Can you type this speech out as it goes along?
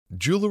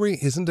Jewelry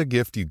isn't a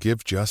gift you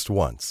give just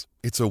once.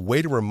 It's a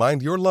way to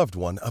remind your loved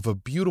one of a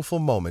beautiful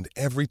moment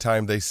every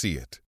time they see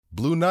it.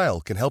 Blue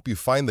Nile can help you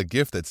find the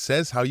gift that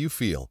says how you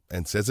feel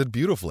and says it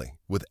beautifully,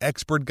 with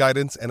expert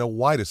guidance and a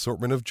wide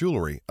assortment of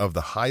jewelry of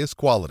the highest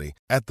quality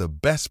at the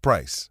best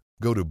price.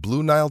 Go to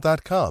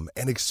BlueNile.com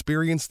and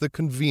experience the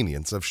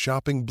convenience of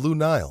shopping Blue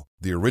Nile,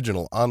 the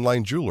original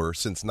online jeweler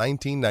since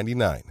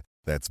 1999.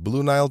 That's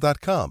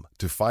BlueNile.com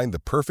to find the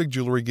perfect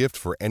jewelry gift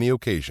for any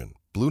occasion.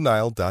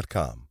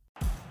 BlueNile.com.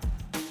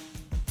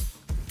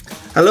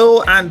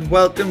 Hello and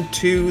welcome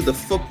to the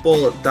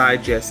Football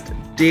Digest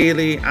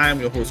Daily.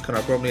 I'm your host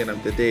Conor Bromley and I'm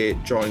today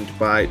joined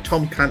by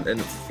Tom Canton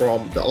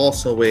from the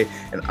Arsenal Way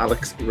and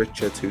Alex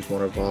Richards, who's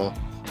one of our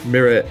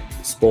Mirror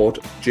Sport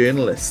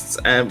journalists.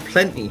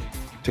 Plenty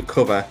to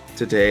cover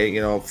today,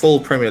 full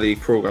Premier League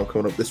programme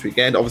coming up this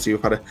weekend. Obviously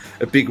we've had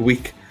a big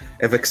week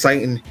of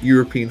exciting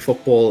European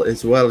football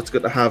as well. It's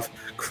good to have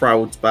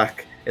crowds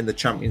back in the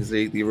Champions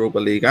League, the Europa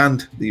League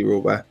and the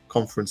Europa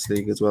Conference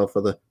League as well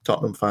for the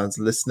Tottenham fans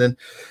listening.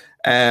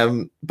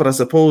 But I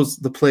suppose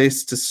the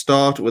place to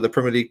start with a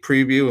Premier League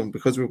preview, and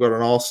because we've got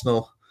an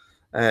Arsenal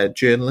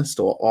journalist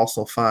or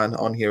Arsenal fan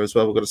on here as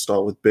well, we're going to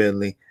start with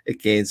Burnley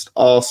against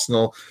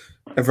Arsenal.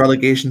 A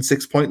relegation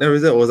 6-pointer,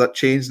 is it? Or has that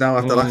changed now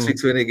after last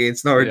week's win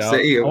against Norwich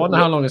City? I wonder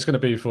how long it's going to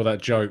be before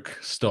that joke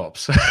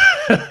stops.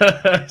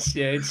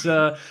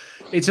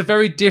 It's a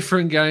very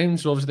different game.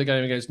 So obviously the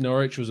game against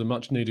Norwich was a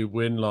much needed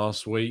win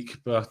last week,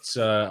 but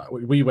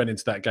we went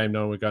into that game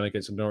knowing we're going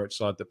against a Norwich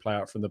side that play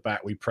out from the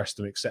back. We pressed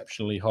them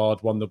exceptionally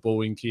hard, won the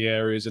ball in key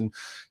areas and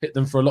hit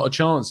them for a lot of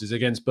chances.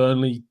 Against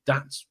Burnley,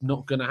 that's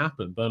not going to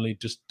happen. Burnley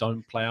just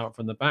don't play out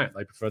from the back.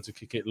 They prefer to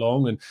kick it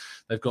long, and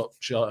they've got,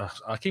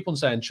 I keep on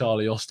saying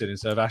Charlie Austin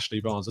instead of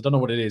Ashley Barnes. I don't know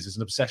what it is. It's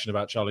an obsession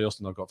about Charlie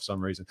Austin I've got for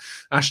some reason.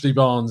 Ashley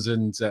Barnes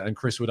and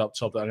Chris Wood up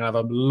top that are going to have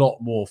a lot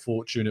more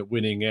fortune at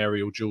winning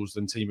aerial duels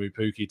than Timu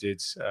Pukki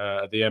did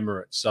at the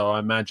Emirates. So I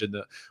imagine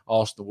that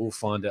Arsenal will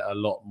find it a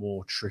lot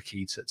more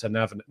tricky to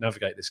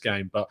navigate this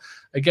game. But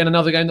again,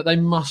 another game that they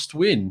must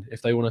win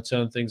if they want to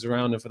turn things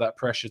around and for that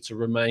pressure to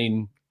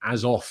remain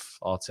as off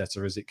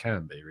Arteta as it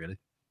can be, really.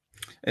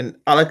 And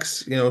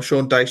Alex,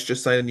 Sean Dyche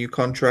just signed a new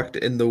contract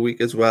in the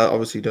week as well.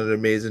 Obviously done an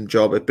amazing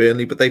job at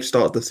Burnley, but they've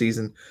started the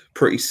season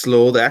pretty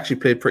slow. They actually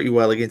played pretty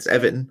well against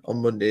Everton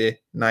on Monday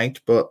night,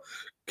 but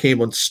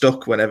came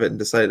unstuck when Everton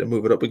decided to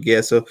move it up a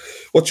gear. So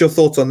what's your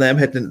thoughts on them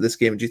heading into this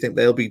game? Do you think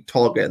they'll be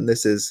targeting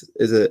this as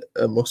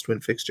a must-win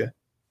fixture?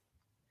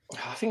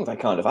 I think they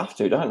kind of have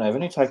to, don't they? They've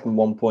only taken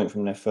 1 point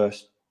from their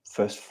first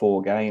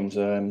 4 games.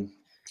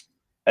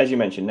 As you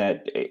mentioned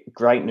there,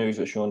 great news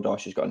that Sean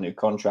Dyche has got a new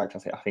contract.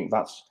 I think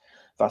that's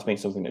been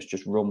something that's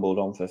just rumbled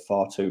on for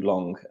far too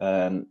long.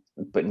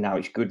 But now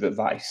it's good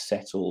that is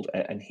settled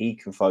and he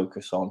can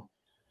focus on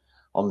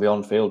the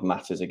on-field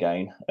matters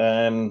again.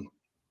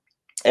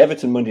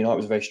 Everton Monday night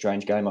was a very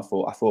strange game. I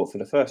thought for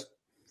the first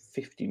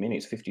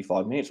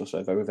 55 minutes or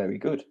so, they were very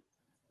good.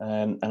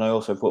 And I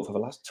also thought for the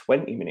last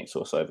 20 minutes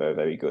or so, they were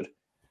very good.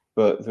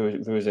 But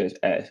there was a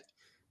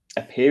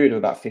period of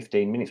about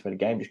 15 minutes where the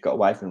game just got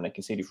away from them. They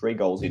conceded 3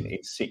 goals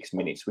in 6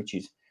 minutes, which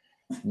is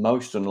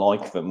most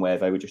unlike them, where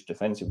they were just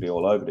defensively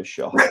all over the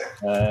shop.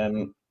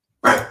 But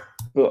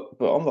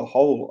on the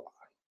whole,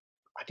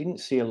 I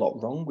didn't see a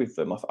lot wrong with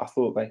them. I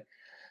thought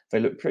they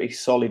looked pretty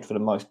solid for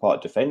the most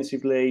part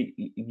defensively.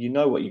 You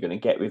know what you're going to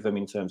get with them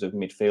in terms of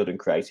midfield and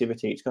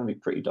creativity. It's going to be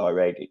pretty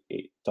direct.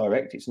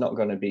 It's not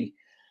going to be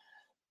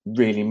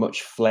really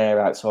much flair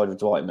outside of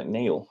Dwight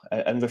McNeil.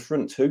 And the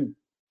front two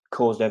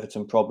caused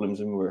Everton problems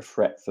and were a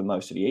threat for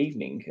most of the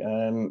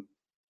evening.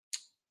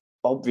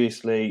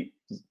 Obviously,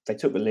 they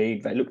took the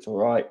lead. They looked all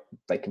right.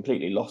 They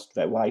completely lost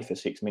their way for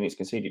 6 minutes,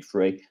 conceded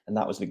 3, and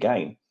that was the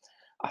game.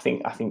 I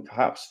think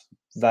perhaps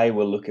they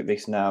will look at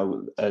this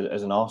now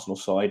as an Arsenal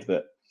side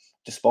that,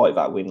 despite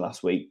that win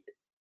last week,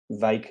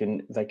 they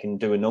can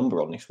do a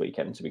number on this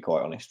weekend, to be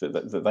quite honest,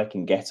 that they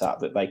can get at,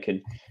 that they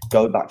can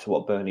go back to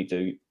what Burnley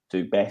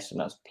do best, and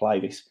that's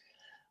play this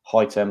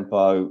high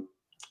tempo,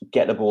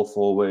 get the ball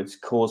forwards,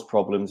 cause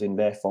problems in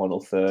their final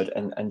third,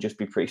 and just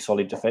be pretty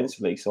solid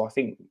defensively. So I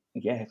think,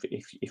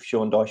 if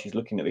Sean Dyche is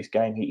looking at this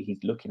game, he's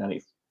looking at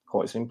it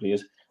quite simply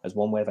as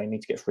one where they need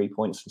to get 3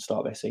 points and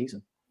start their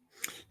season.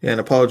 Yeah, and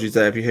apologies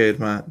there if you heard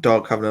my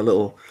dog having a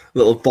little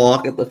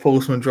bark at the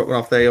postman dropping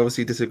off there. He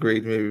obviously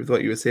disagreed maybe with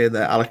what you were saying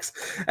there, Alex.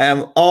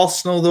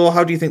 Arsenal, though,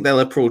 how do you think they'll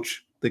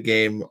approach the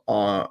game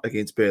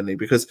against Burnley?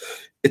 Because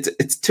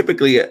it's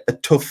typically a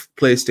tough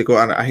place to go,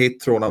 and I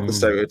hate throwing out the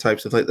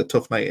stereotypes of like the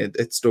tough night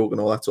at Stoke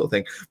and all that sort of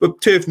thing.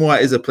 But Turf Moor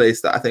is a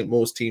place that I think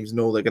most teams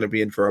know they're going to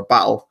be in for a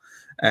battle.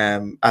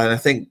 And I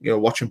think,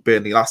 watching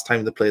Burnley last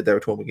time they played there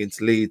at home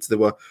against Leeds, they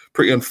were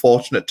pretty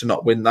unfortunate to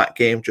not win that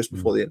game just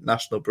before the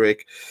international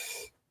break.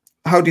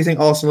 How do you think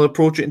Arsenal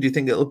approach it? And do you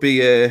think it'll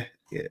be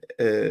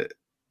a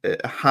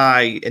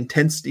high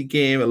intensity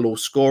game, a low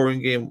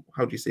scoring game?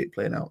 How do you see it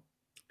playing out?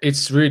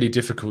 It's really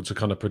difficult to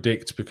kind of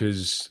predict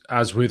because,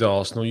 as with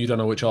Arsenal, you don't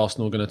know which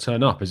Arsenal are going to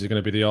turn up. Is it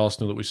going to be the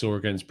Arsenal that we saw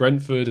against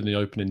Brentford in the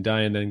opening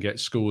day and then get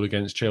schooled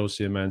against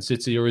Chelsea and Man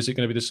City? Or is it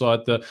going to be the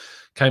side that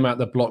came out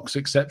the blocks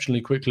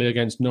exceptionally quickly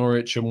against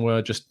Norwich and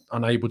were just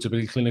unable to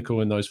be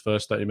clinical in those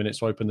first 30 minutes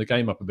to open the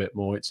game up a bit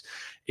more.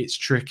 It's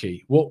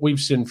tricky. What we've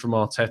seen from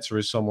Arteta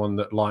is someone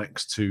that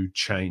likes to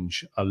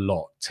change a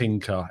lot,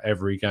 tinker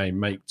every game,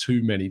 make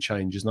too many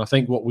changes. And I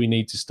think what we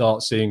need to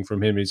start seeing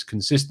from him is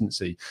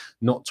consistency,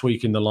 not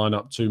tweaking the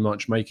lineup too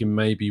much, making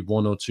maybe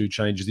one or two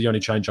changes. The only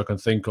change I can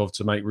think of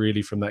to make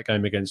really from that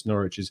game against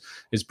Norwich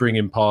is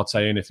bringing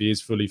Partey in if he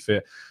is fully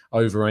fit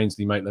over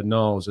Ainsley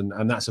Maitland-Niles.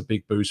 And that's a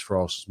big boost for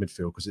Arsenal's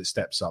midfield because it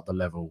steps up the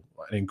level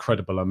an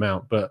incredible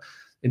amount. But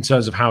in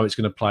terms of how it's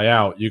going to play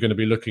out, you're going to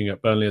be looking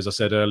at Burnley, as I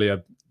said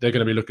earlier, they're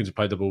going to be looking to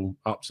play the ball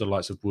up to the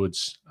likes of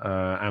Woods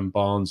and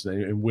Barnes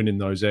and win in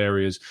those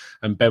areas.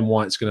 And Ben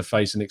White's going to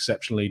face an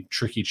exceptionally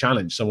tricky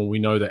challenge, someone we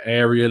know that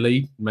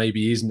aerially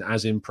maybe isn't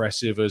as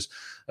impressive as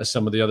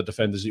some of the other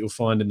defenders that you'll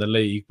find in the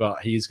league, but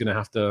he's going to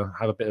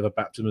have a bit of a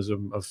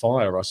baptism of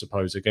fire, I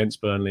suppose, against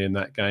Burnley in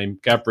that game.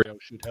 Gabriel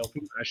should help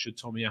him, as should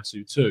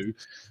Tomiyasu too,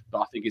 but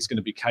I think it's going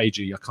to be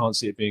cagey. I can't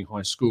see it being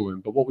high scoring.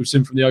 But what we've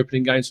seen from the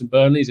opening games from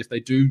Burnley is if they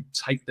do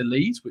take the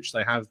leads, which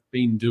they have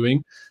been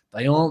doing,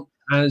 they aren't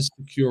as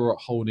secure at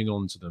holding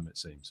on to them, it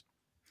seems.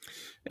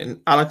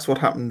 And Alex, what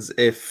happens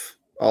if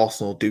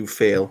Arsenal do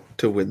fail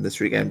to win this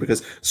weekend?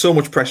 Because so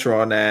much pressure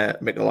on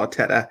Mikel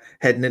Arteta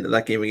heading into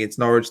that game against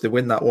Norwich. They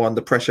win that one,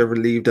 the pressure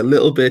relieved a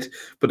little bit,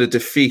 but a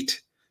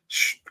defeat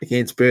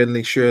against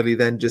Burnley surely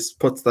then just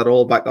puts that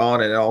all back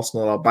on, and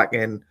Arsenal are back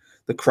in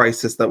the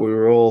crisis that we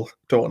were all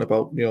talking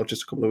about,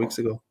 just a couple of weeks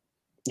ago.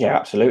 Yeah,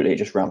 absolutely. It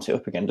just ramps it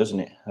up again, doesn't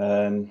it?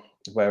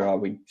 Where are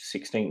we?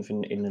 16th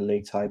in the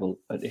league table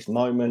at this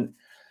moment.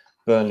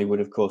 Burnley would,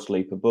 of course,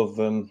 leap above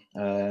them.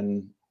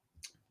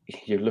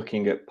 You're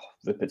looking at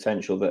the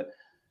potential that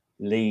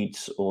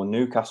Leeds or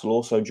Newcastle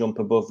also jump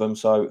above them.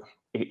 So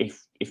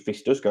if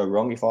this does go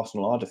wrong, if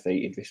Arsenal are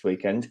defeated this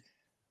weekend,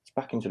 it's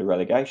back into the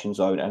relegation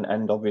zone.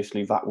 And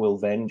obviously that will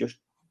then just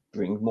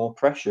bring more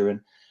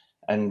pressure.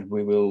 And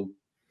we will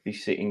be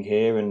sitting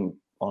here and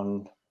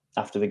on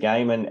after the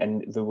game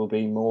and there will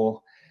be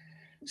more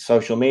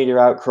social media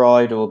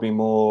outcry. There will be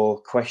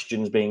more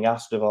questions being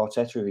asked of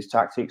Arteta, of his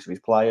tactics, of his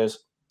players.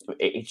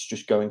 It's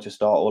just going to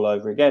start all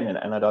over again.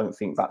 And I don't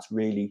think that's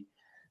really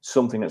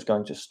something that's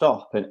going to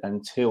stop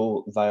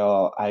until they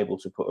are able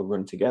to put a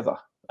run together.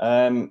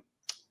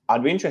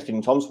 I'd be interested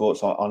in Tom's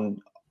thoughts on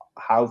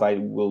how they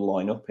will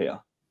line up here,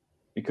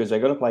 because they're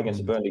going to play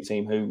against a Burnley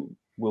team who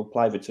will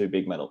play the two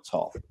big men up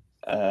top.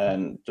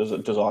 Does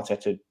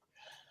Arteta,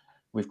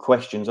 with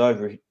questions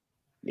over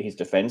his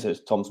defence,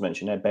 as Tom's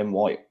mentioned there, Ben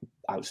White,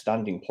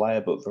 outstanding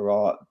player, but there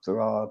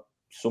are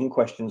some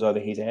questions over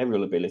his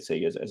aerial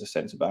ability as a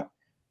centre-back.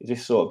 Is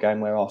this sort of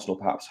game where Arsenal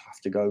perhaps have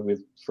to go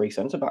with three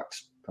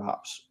centre-backs,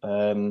 perhaps?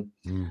 And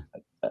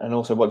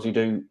also, what does he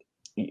do?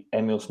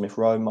 Emil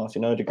Smith-Rowe,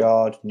 Martin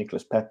Odegaard,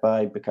 Nicolas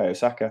Pepe, Bukayo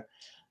Saka.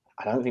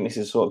 I don't think this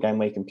is the sort of game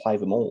where you can play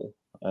them all.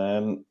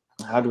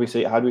 How do we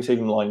see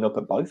them lining up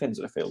at both ends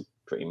of the field?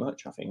 Pretty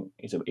much, I think,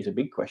 is a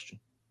big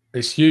question.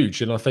 It's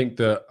huge. And I think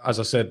that, as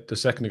I said a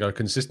second ago,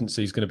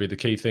 consistency is going to be the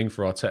key thing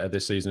for Arteta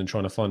this season and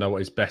trying to find out what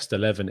his best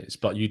 11 is.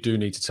 But you do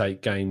need to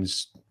take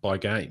games by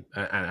game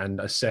and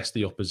assess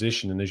the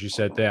opposition. And as you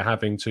said, they're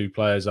having two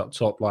players up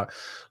top like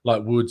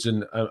Woods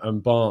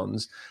and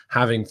Barnes,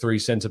 having three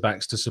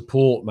centre-backs to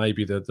support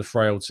maybe the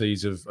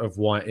frailties of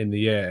White in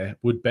the air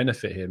would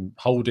benefit him.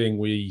 Holding,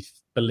 we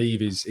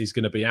believe is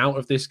going to be out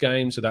of this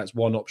game, so that's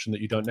one option that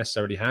you don't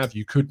necessarily have.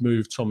 You could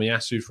move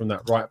Tomiyasu from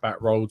that right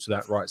back role to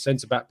that right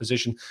centre back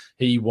position.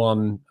 He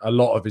won a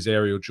lot of his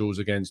aerial duels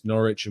against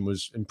Norwich and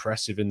was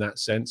impressive in that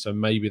sense, so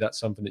maybe that's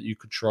something that you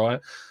could try.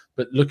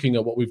 But looking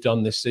at what we've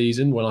done this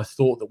season, when I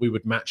thought that we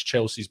would match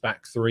Chelsea's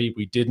back three,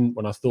 we didn't.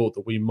 When I thought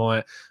that we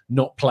might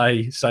not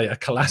play, say, a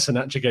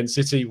Kolasinac against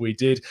City, we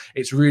did.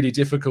 It's really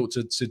difficult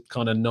to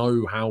kind of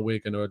know how we're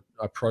going to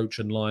approach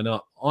and line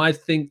up. I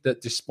think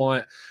that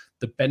despite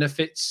the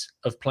benefits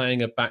of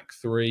playing a back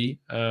three,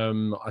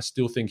 I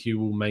still think he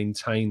will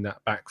maintain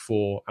that back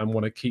four and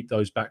want to keep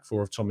those back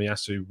four of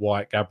Tomiyasu,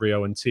 White,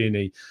 Gabriel and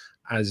Tierney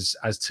as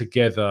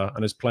together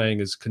and as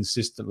playing as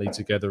consistently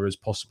together as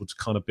possible to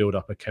kind of build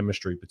up a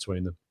chemistry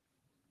between them.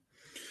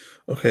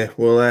 Okay,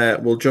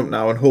 we'll jump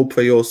now and hope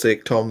for your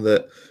sake, Tom,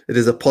 that it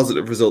is a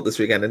positive result this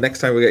weekend. And next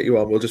time we get you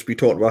on, we'll just be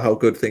talking about how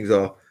good things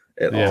are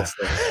at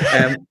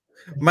Arsenal.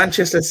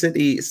 Manchester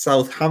City,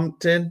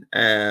 Southampton.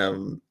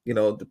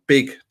 The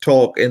big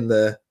talk in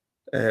the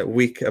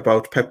week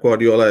about Pep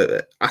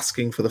Guardiola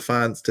asking for the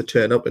fans to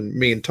turn up, and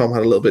me and Tom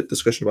had a little bit of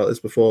discussion about this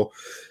before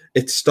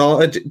it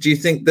started. Do you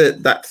think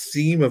that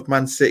theme of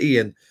Man City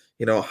and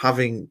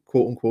having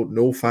quote unquote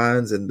no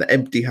fans and the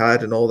empty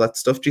head and all that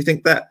stuff, do you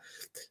think that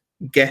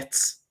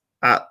gets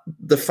at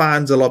the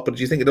fans a lot, but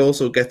do you think it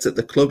also gets at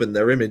the club and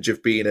their image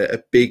of being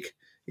a big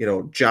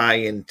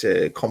giant,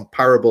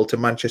 comparable to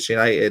Manchester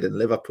United and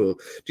Liverpool?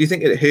 Do you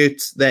think it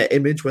hurts their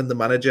image when the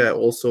manager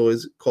also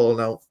is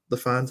calling out the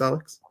fans,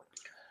 Alex?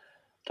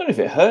 I don't know if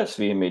it hurts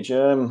the image.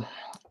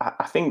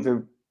 I think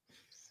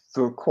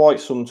for quite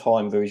some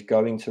time there is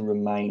going to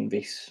remain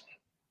this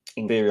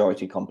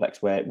inferiority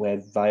complex where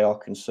they are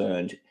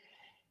concerned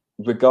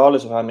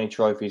regardless of how many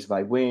trophies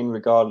they win,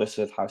 regardless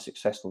of how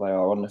successful they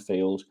are on the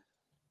field,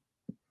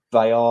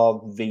 they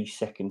are the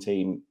second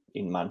team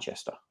in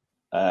Manchester.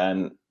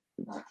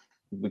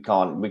 We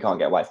can't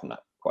get away from that,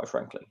 quite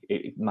frankly.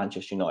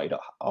 Manchester United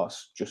are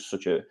just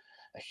such a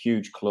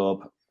huge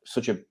club,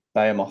 such a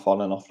behemoth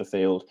on and off the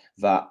field,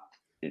 that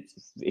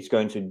it's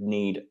going to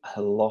need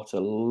a lot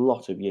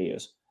of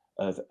years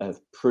of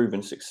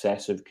proven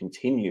success, of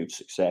continued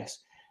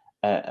success,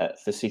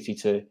 for City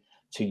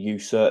to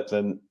usurp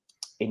them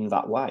in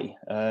that way.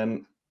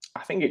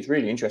 I think it's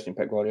really interesting,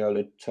 Pep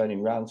Guardiola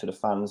turning round to the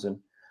fans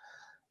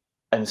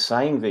and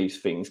saying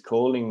these things,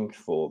 calling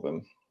for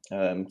them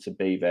to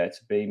be there,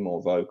 to be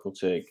more vocal,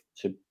 to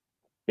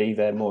be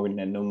there more in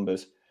their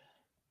numbers.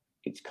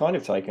 It's kind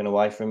of taken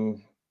away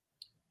from,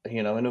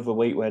 another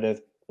week where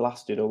they've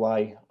blasted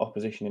away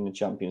opposition in the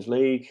Champions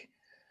League,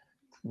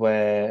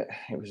 where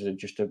it was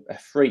just a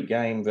freak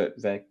game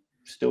that they're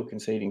still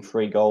conceding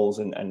 3 goals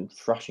and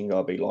thrashing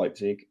RB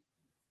Leipzig.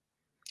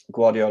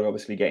 Guardiola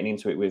obviously getting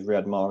into it with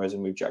Riyad Mahrez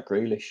and with Jack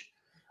Grealish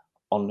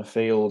on the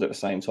field at the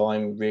same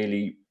time,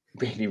 really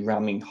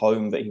ramming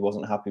home that he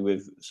wasn't happy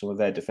with some of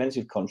their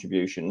defensive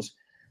contributions.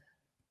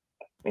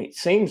 It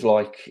seems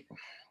like,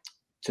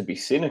 to be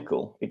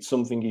cynical, it's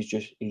something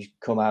he's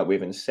come out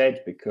with and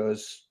said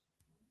because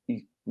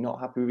he's not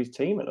happy with his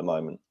team at the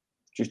moment.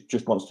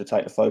 Just wants to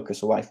take the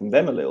focus away from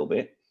them a little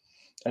bit,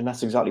 and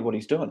that's exactly what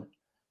he's done.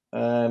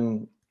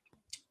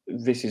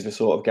 This is the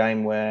sort of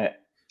game where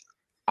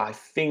I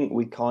think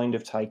we kind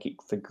of take it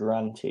for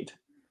granted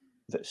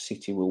that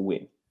City will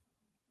win.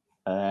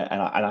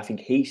 And I think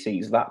he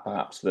sees that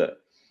perhaps that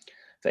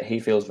he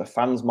feels the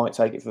fans might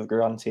take it for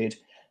granted,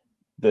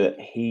 that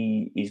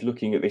he is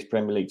looking at this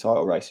Premier League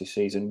title race this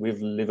season with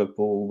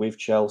Liverpool, with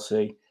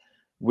Chelsea,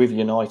 with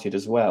United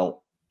as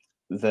well,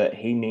 that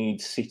he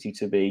needs City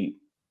to be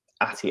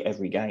at it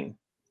every game.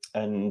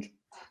 And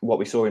what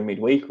we saw in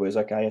midweek was,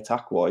 okay,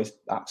 attack-wise,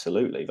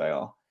 absolutely they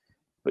are.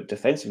 But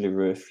defensively, there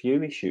are a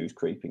few issues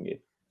creeping in.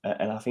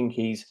 And I think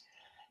he's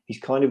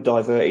kind of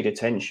diverted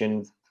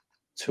attention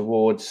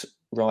towards,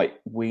 right,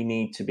 we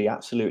need to be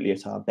absolutely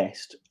at our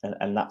best.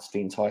 And that's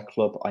the entire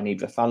club. I need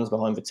the fans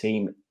behind the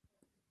team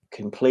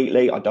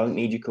completely. I don't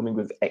need you coming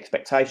with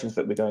expectations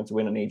that we're going to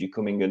win. I need you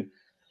coming and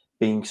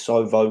being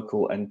so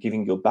vocal and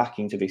giving your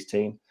backing to this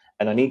team.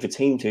 And I need the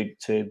team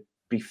to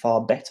be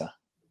far better,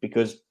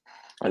 because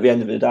at the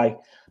end of the day,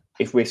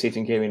 if we're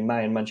sitting here in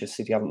May and Manchester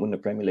City haven't won the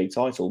Premier League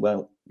title,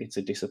 well, it's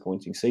a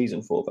disappointing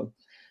season for them.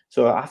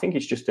 So I think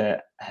it's just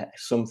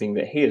something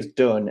that he has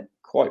done,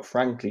 quite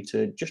frankly,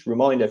 to just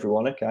remind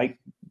everyone, okay,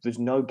 there's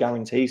no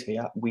guarantees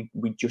here. We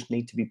just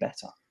need to be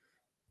better.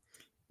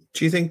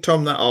 Do you think,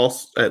 Tom,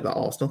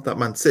 that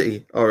Man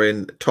City are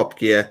in top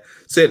gear?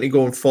 Certainly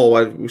going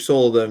forward, we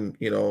saw them,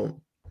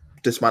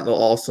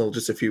 dismantle Arsenal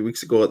just a few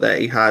weeks ago at the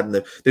Etihad,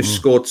 and they've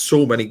scored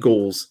so many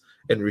goals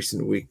in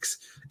recent weeks.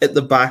 At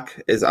the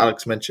back, as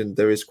Alex mentioned,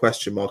 there is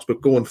question marks,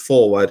 but going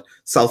forward,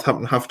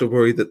 Southampton have to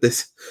worry that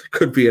this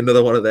could be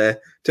another one of their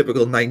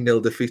typical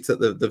 9-0 defeats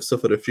that they've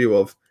suffered a few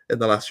of in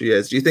the last few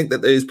years. Do you think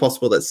that it is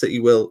possible that City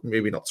will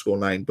maybe not score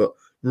 9, but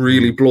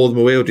really blow them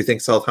away, or do you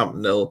think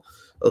Southampton will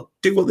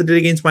do what they did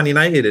against Man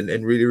United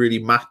and really, really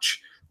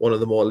match one of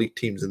the more elite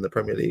teams in the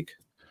Premier League?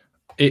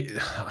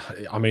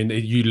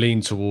 You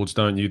lean towards,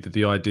 don't you, that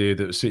the idea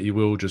that City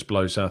will just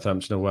blow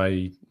Southampton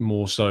away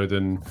more so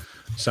than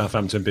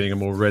Southampton being a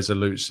more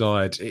resolute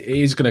side. It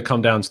is going to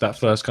come down to that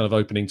first kind of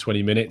opening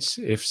 20 minutes.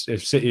 If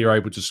City are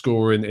able to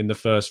score in the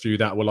first few,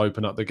 that will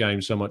open up the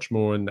game so much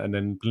more and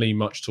then lean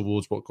much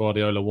towards what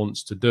Guardiola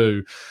wants to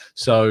do.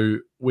 So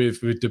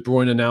with De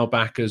Bruyne now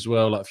back as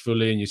well, like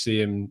fully, and you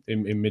see him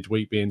in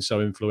midweek being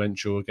so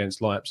influential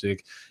against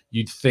Leipzig,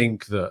 you'd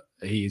think that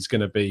he's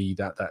going to be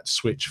that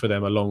switch for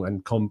them along,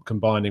 and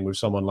combining with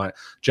someone like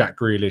Jack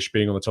Grealish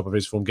being on the top of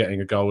his form,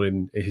 getting a goal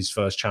in his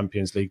first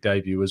Champions League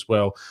debut as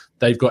well.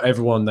 They've got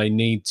everyone they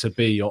need to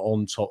be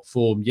on top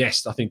form.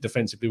 Yes, I think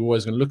defensively we're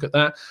always going to look at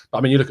that.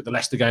 But you look at the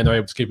Leicester game, they're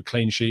able to keep a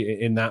clean sheet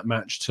in that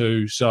match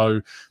too.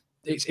 So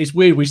it's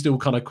weird. We still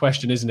kind of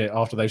question, isn't it,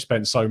 after they've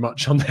spent so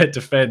much on their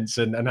defence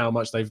and how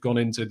much they've gone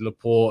into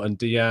Laporte and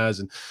Diaz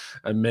and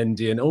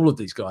Mendy and all of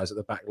these guys at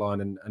the back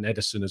line and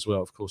Ederson as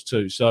well, of course,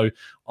 too. So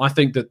I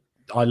think that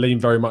I lean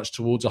very much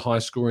towards a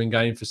high-scoring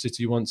game for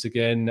City once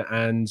again,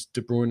 and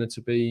De Bruyne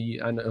to be,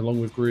 and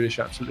along with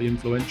Grealish, absolutely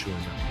influential in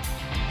that.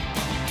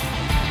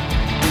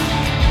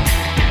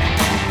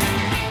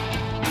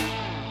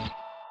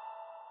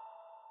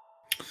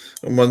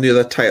 And one of the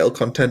other title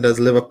contenders,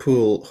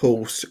 Liverpool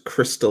host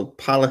Crystal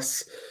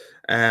Palace.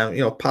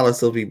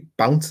 Palace will be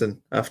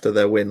bouncing after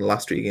their win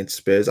last week against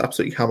Spurs.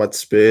 Absolutely hammered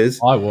Spurs.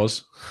 I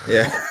was.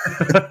 Yeah.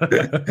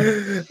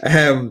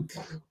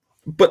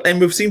 But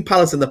we've seen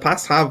Palace in the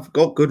past have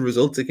got good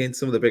results against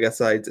some of the bigger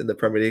sides in the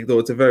Premier League, though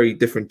it's a very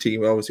different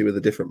team, obviously, with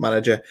a different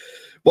manager.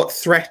 What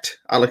threat,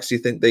 Alex, do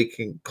you think they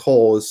can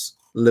cause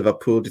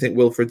Liverpool? Do you think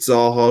Wilfred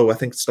Zaha, who I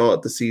think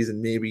started the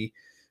season maybe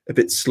a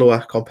bit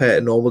slower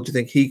compared to normal, do you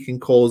think he can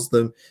cause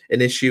them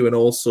an issue? And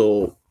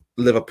also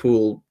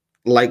Liverpool,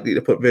 likely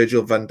to put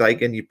Virgil van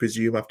Dijk in, you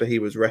presume, after he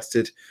was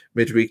rested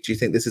midweek. Do you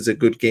think this is a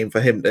good game for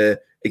him to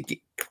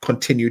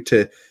continue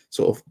to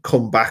sort of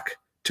come back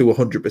to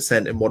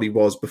 100% in what he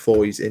was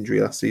before his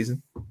injury last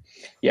season?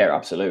 Yeah,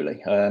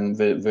 absolutely.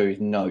 There is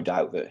no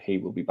doubt that he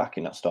will be back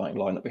in that starting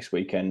lineup this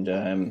weekend.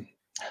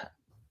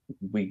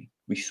 We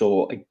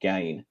saw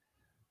again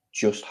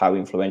just how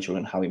influential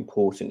and how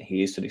important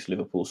he is to this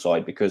Liverpool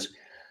side, because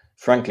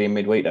frankly, in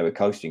midweek, they were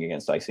coasting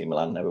against AC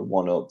Milan. They were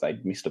 1-up.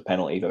 They'd missed a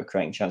penalty. They were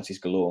creating chances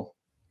galore.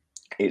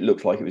 It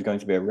looked like it was going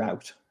to be a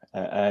rout.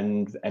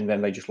 And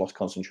then they just lost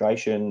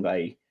concentration.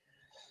 They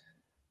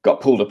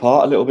got pulled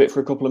apart a little bit for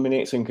a couple of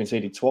minutes and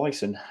conceded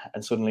twice. And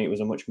suddenly it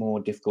was a much more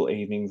difficult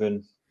evening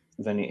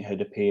than it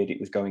had appeared it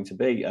was going to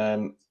be.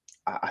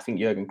 I think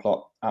Jurgen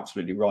Klopp,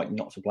 absolutely right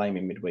not to blame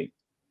him midweek.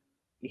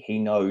 He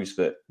knows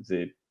that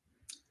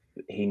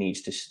he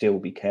needs to still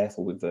be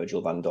careful with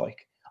Virgil van Dijk.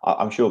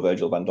 I'm sure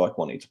Virgil van Dijk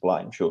wanted to play.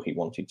 I'm sure he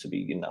wanted to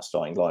be in that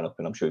starting lineup,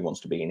 and I'm sure he wants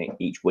to be in it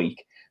each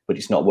week. But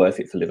it's not worth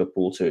it for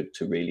Liverpool to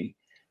really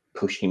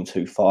push him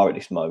too far at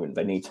this moment.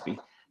 They need to be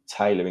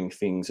tailoring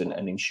things and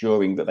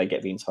ensuring that they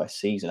get the entire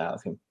season out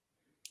of him.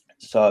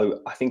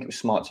 So I think it was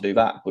smart to do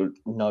that, but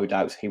no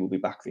doubts he will be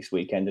back this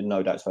weekend, and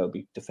no doubts they'll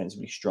be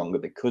defensively stronger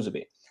because of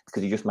it,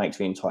 because he just makes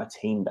the entire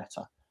team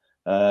better.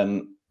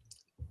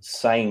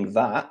 Saying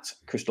that,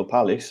 Crystal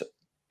Palace,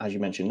 as you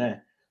mentioned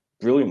there,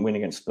 brilliant win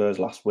against Spurs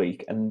last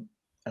week. And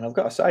I've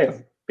got to say,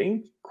 I've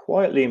been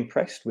quietly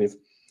impressed with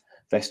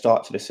their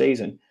start to the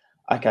season.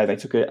 Okay, they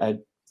took a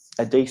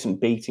decent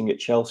beating at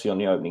Chelsea on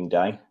the opening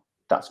day.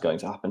 That's going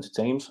to happen to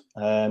teams.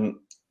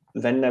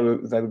 Then they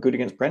were good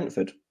against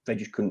Brentford. They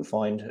just couldn't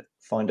find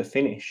a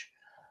finish.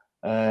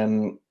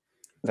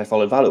 They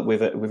followed that up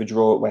with a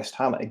draw at West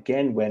Ham,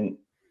 again, when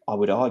I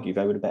would argue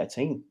they were the better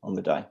team on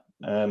the day.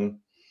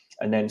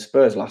 And then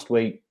Spurs last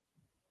week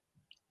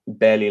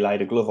barely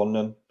laid a glove on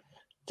them.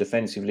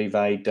 Defensively,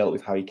 they dealt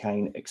with Harry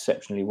Kane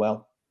exceptionally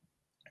well.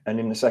 And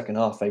in the second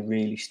half, they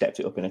really stepped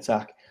it up in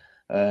attack.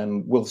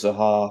 Will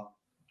Zaha,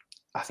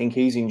 I think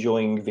he's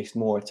enjoying this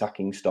more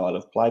attacking style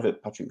of play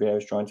that Patrick Vieira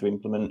is trying to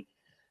implement.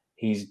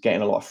 He's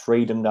getting a lot of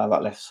freedom down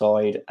that left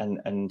side,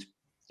 and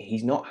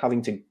he's not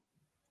having to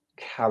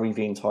carry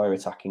the entire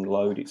attacking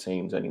load, it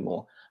seems,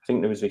 anymore. I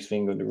think there was this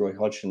thing under Roy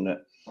Hodgson that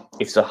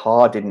if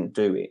Zaha didn't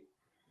do it,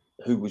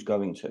 who was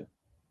going to?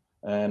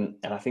 And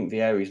I think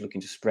Vieira is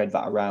looking to spread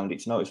that around.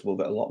 It's noticeable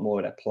that a lot more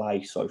of their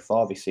play so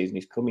far this season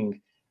is coming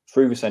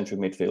through the centre of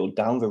midfield,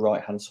 down the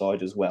right-hand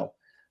side as well.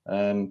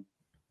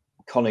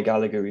 Conor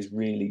Gallagher is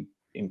really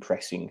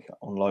impressing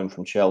on loan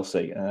from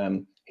Chelsea.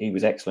 He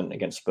was excellent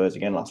against Spurs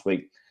again last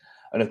week.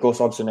 And of course,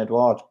 Odsonne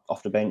Edouard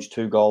off the bench,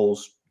 2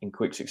 goals in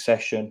quick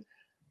succession.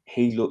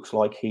 He looks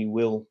like he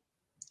will,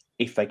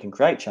 if they can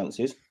create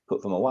chances,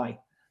 put them away.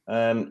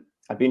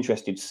 I'd be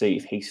interested to see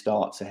if he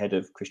starts ahead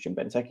of Christian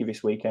Benteke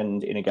this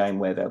weekend in a game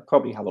where they'll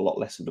probably have a lot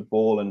less of the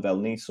ball and they'll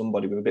need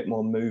somebody with a bit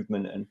more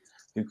movement and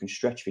who can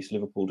stretch this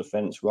Liverpool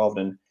defence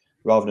rather than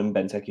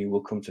Benteke, who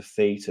will come to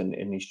feet and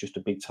he's just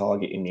a big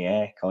target in the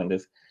air, kind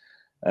of.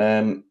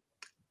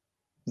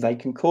 They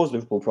can cause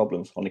Liverpool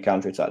problems on the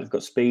counter-attack. They've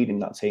got speed in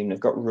that team. They've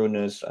got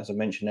runners, as I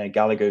mentioned there.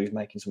 Gallagher, who's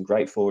making some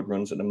great forward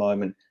runs at the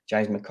moment.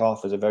 James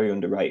McArthur's a very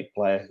underrated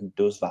player who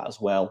does that as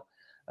well.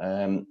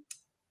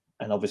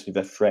 And obviously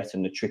the threat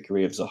and the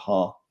trickery of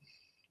Zaha.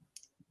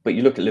 But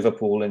you look at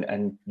Liverpool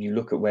and you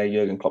look at where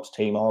Jurgen Klopp's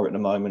team are at the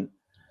moment,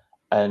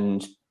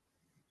 and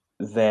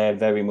they're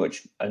very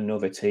much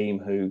another team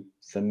who,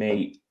 for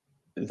me,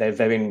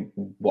 they're in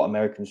what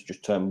Americans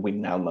just term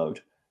win now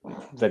mode.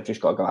 They've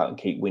just got to go out and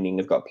keep winning.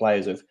 They've got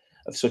players of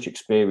such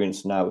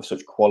experience now, of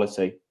such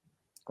quality.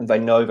 And they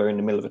know they're in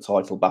the middle of a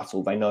title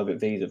battle. They know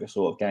that these are the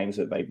sort of games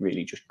that they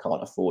really just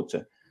can't afford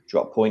to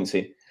drop points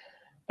in.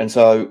 And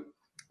so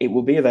it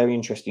will be a very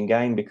interesting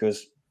game,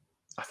 because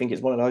I think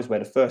it's one of those where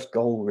the first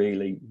goal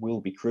really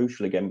will be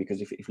crucial again,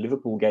 because if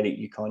Liverpool get it,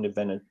 you kind of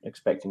then are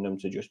expecting them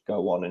to just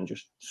go on and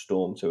just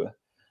storm to a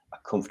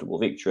comfortable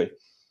victory,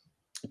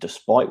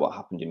 despite what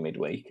happened in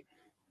midweek.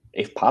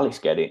 If Palace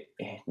get it,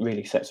 it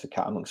really sets the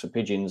cat amongst the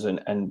pigeons,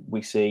 and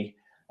we see,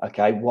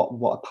 okay, what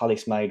are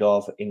Palace made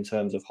of in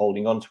terms of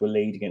holding on to a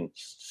lead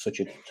against such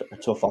a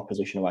tough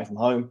opposition away from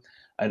home,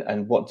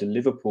 and what do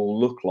Liverpool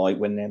look like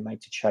when they're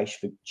made to chase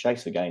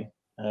the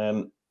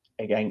game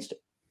against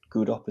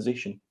good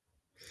opposition.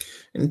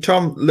 And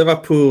Tom,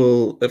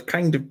 Liverpool have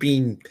kind of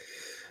been,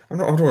 I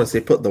don't want to say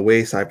put the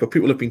wayside, but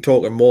people have been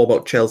talking more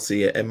about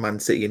Chelsea and Man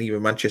City and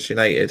even Manchester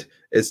United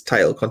as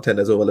title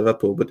contenders over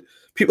Liverpool. But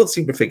people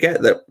seem to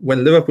forget that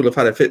when Liverpool have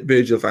had a fit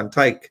Virgil van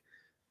Dijk,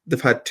 they've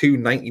had 2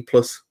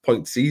 90-plus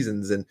point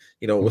seasons, and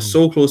was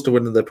so close to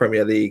winning the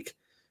Premier League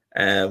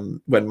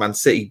when Man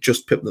City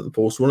just pipped at the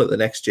post, won it the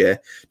next year.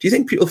 Do you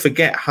think people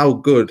forget how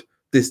good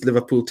this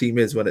Liverpool team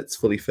is when it's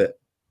fully fit?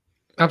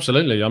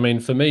 Absolutely. I mean,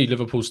 for me,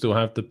 Liverpool still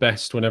have the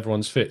best, when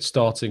everyone's fit,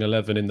 starting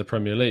 11 in the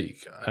Premier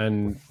League,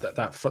 and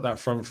that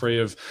front three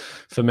of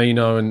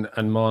Firmino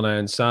and Mane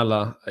and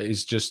Salah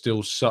is just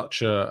still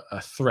such a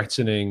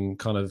threatening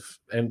kind of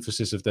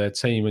emphasis of their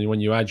team. And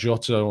when you add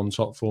Jota on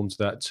top form to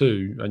that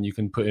too, and you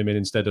can put him in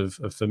instead of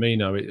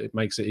Firmino, it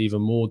makes it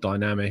even more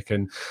dynamic.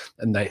 And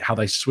how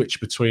they switch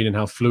between and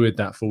how fluid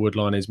that forward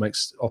line is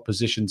makes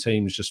opposition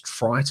teams just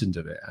frightened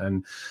of it.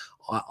 And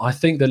I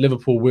think that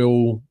Liverpool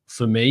will,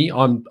 for me,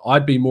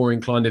 I'd be more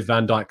inclined if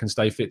Van Dijk can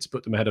stay fit to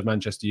put them ahead of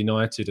Manchester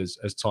United as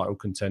title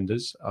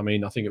contenders. I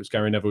mean, I think it was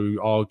Gary Neville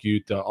who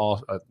argued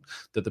that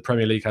the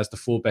Premier League has the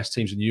 4 best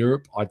teams in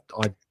Europe. I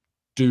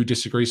do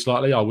disagree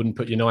slightly. I wouldn't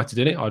put United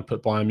in it. I'd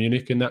put Bayern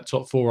Munich in that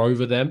top 4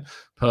 over them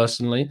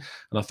personally.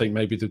 And I think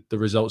maybe the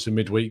results in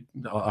midweek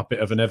are a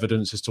bit of an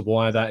evidence as to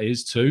why that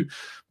is too.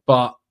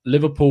 But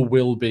Liverpool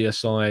will be a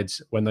side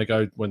when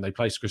they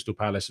place Crystal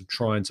Palace of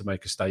trying to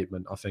make a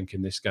statement, I think,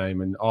 in this game.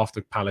 And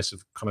after Palace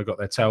have kind of got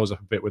their tails up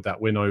a bit with that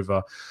win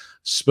over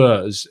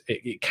Spurs,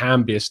 it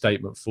can be a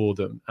statement for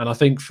them. And I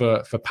think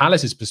for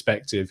Palace's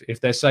perspective, if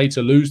they're say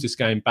to lose this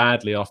game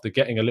badly after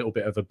getting a little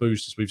bit of a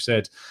boost, as we've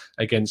said,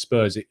 against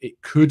Spurs,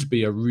 it could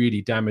be a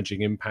really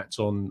damaging impact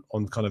on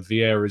kind of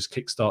Vieira's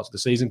kickstart to the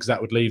season, because that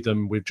would leave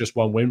them with just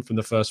 1 win from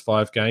the first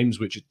 5 games,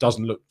 which it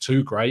doesn't look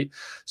too great,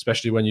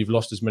 especially when you've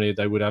lost as many as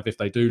they would have if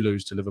they do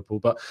lose to Liverpool.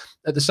 But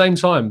at the same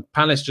time,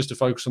 Palace, just to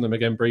focus on them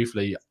again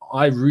briefly,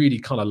 I really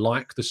kind of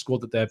like the squad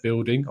that they're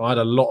building. I had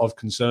a lot of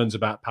concerns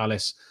about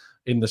Palace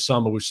in the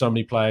summer with so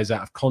many players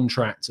out of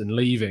contract and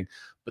leaving.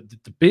 But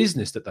the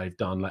business that they've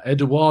done, like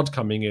Edouard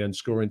coming in and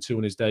scoring 2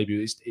 on his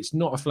debut, it's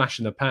not a flash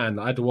in the pan.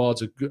 Like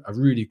Edouard's a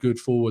really good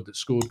forward that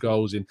scored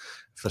goals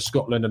for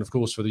Scotland and, of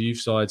course, for the youth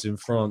sides in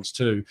France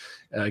too.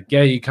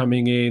 Gay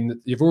coming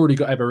in. You've already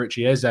got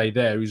Eberechi Eze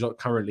there, who's not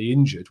currently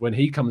injured. When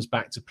he comes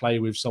back to play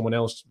with someone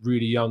else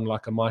really young,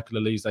 like a Michael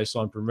Elise they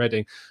signed from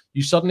Reading,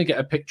 you suddenly get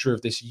a picture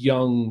of this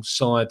young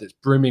side that's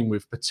brimming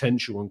with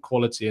potential and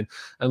quality. And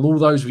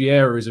although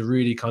Vieira is a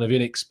really kind of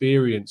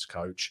inexperienced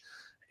coach,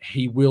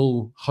 he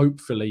will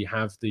hopefully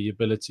have the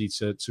ability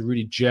to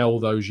really gel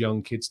those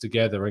young kids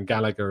together. And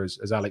Gallagher,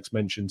 as Alex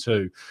mentioned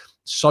too,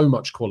 so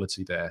much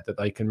quality there that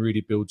they can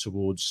really build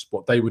towards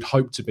what they would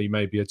hope to be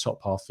maybe a top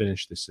half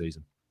finish this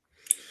season.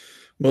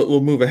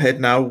 We'll move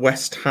ahead now.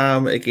 West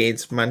Ham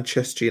against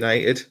Manchester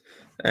United.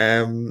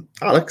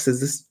 Alex,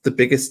 is this the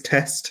biggest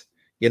test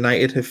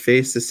United have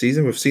faced this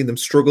season? We've seen them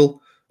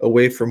struggle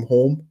away from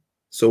home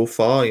so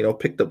far.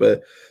 Picked up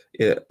a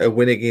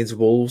win against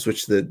Wolves,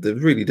 which they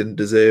really didn't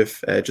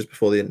deserve just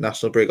before the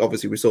international break.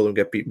 Obviously, we saw them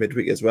get beat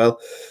midweek as well.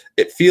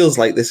 It feels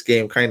like this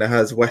game kind of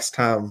has West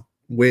Ham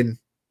win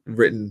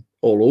written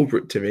all over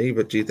it to me,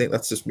 but do you think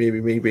that's just maybe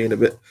me being a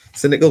bit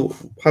cynical?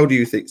 How do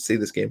you see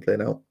this game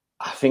playing out?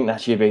 I think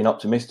that's you being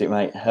optimistic,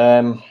 mate.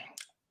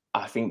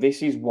 I think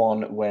this is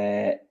one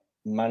where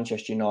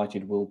Manchester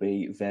United will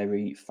be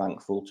very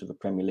thankful to the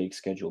Premier League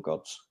schedule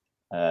gods.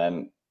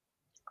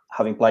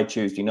 Having played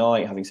Tuesday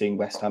night, having seen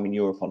West Ham in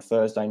Europe on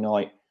Thursday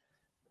night,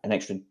 an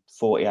extra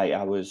 48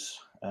 hours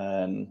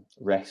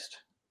rest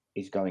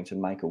is going to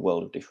make a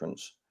world of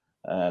difference.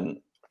 And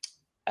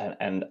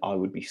I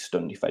would be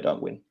stunned if they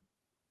don't win,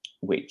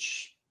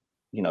 which,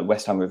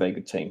 West Ham are a very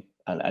good team.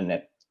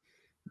 And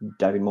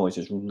David Moyes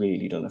has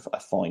really done a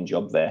fine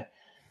job there.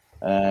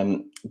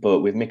 But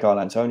with Michail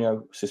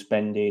Antonio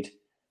suspended,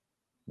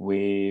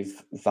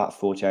 with that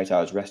 48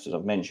 hours rest, as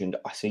I've mentioned,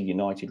 I see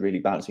United really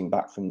bouncing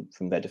back from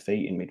their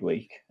defeat in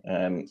midweek.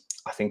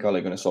 I think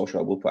Ole Gunnar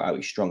Solskjaer will put out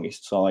his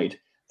strongest side.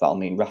 That'll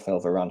mean Rafael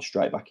Varane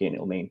straight back in.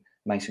 It'll mean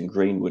Mason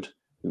Greenwood,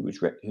 who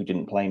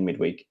didn't play in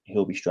midweek,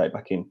 he'll be straight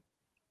back in.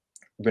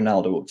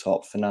 Ronaldo up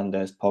top,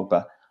 Fernandes,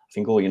 Pogba. I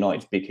think all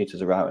United's big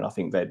hitters are out, and I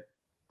think they're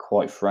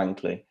quite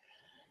frankly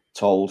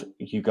told,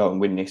 you go and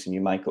win this and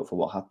you make up for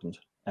what happened.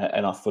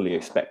 And I fully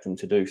expect them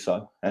to do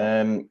so.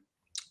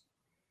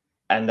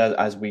 And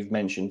as we've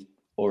mentioned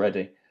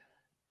already,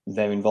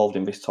 they're involved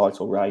in this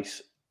title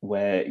race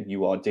where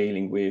you are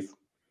dealing with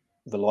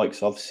the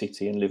likes of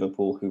City and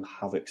Liverpool, who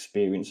have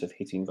experience of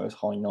hitting those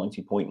high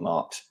 90-point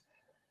marks.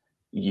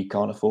 You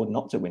can't afford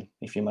not to win.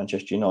 If you're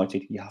Manchester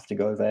United, you have to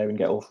go there and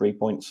get all 3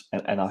 points.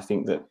 And I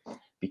think that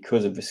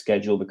because of the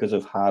schedule, because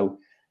of how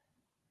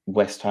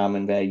West Ham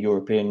and their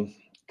European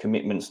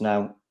commitments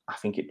now, I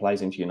think it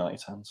plays into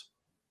United's hands.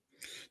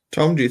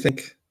 Tom, do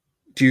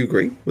you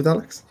agree with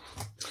Alex?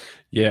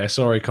 Yeah,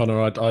 sorry, Connor.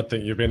 I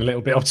think you're being a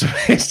little bit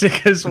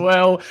optimistic as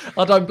well.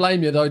 I don't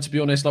blame you, though, to be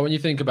honest. Like, when you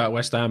think about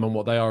West Ham and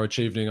what they are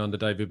achieving under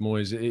David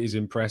Moyes, it is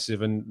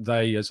impressive. And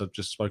they, as I've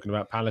just spoken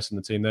about, Palace and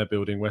the team they're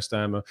building, West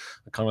Ham are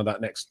kind of that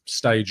next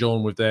stage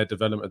on with their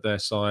development of their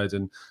side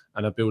and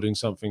are building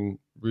something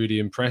really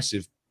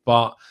impressive.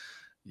 But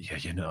yeah,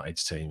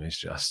 United's team is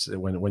just,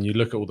 when you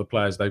look at all the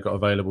players they've got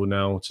available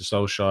now to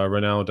Solskjaer,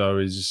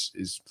 Ronaldo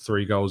is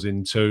 3 goals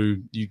in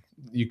 2.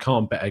 You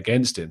can't bet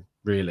against him.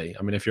 really.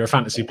 I mean, if you're a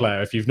fantasy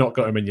player, if you've not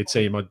got him in your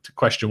team, I'd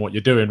question what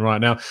you're doing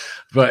right now.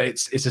 But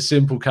it's a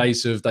simple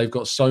case of they've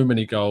got so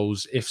many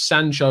goals. If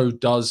Sancho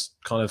does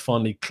kind of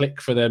finally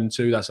click for them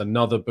too, that's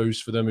another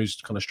boost for them,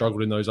 who's kind of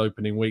struggled in those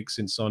opening weeks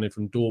since signing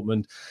from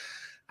Dortmund.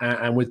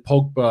 And with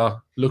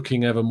Pogba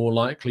looking ever more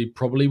likely,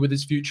 probably with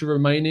his future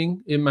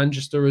remaining in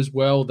Manchester as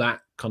well, that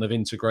kind of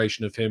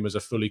integration of him as a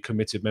fully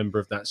committed member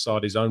of that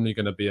side is only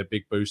going to be a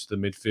big boost to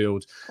the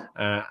midfield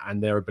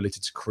and their ability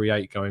to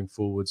create going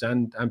forwards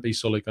and be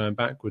solid going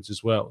backwards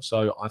as well.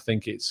 So I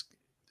think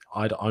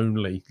I'd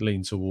only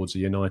lean towards a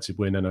United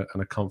win and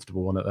a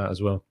comfortable one at that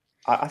as well.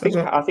 I think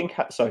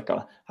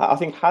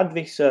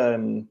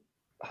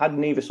had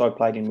neither side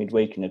played in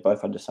midweek and they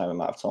both had the same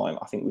amount of time,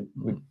 I think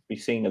we'd be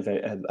seeing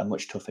a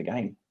much tougher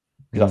game.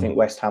 Because I think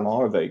West Ham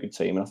are a very good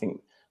team, and I think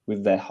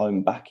with their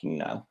home backing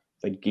now,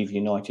 they'd give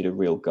United a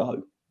real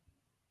go.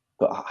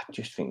 But I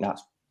just think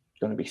that's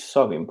going to be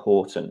so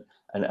important.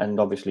 And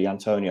obviously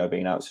Antonio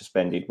being out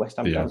suspended, West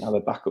Ham don't have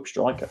a backup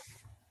striker,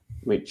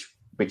 which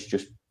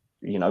just,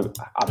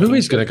 Who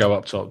is going to go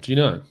up top? Do you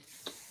know?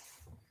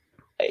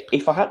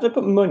 If I had to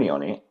put money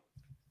on it,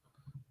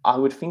 I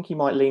would think he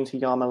might lean to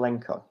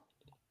Yarmolenko.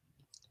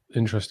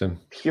 Interesting.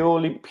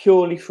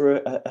 Purely for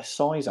a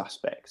size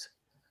aspect.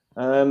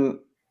 The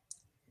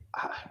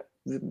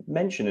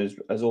mention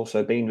has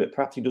also been that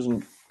perhaps he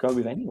doesn't go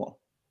with anyone.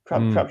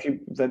 Perhaps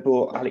they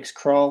brought Alex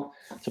Kral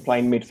to play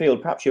in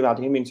midfield. Perhaps you add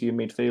him into your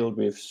midfield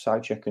with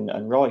Soucek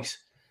and Rice,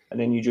 and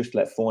then you just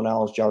let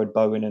Fornals, Jared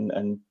Bowen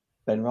and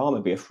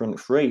Benrahma be a front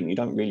three, and you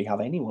don't really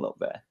have anyone up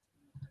there.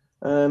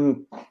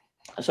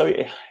 So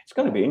it's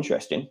going to be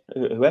interesting,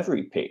 whoever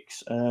he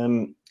picks.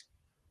 Then,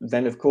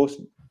 of course,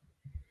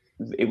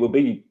 it will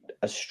be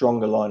a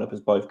stronger lineup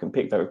as both can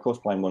pick. They're, of course,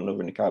 playing one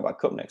another in the Carabao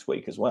Cup next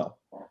week as well,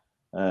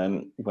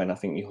 when I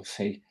think you'll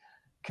see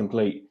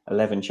complete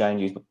 11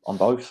 changes on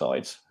both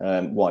sides.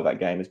 Why that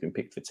game has been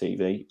picked for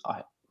TV,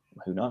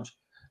 who knows?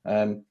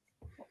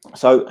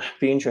 So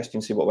be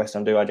interesting to see what West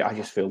Ham do. I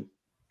just feel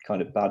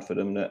kind of bad for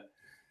them that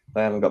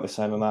they haven't got the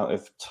same amount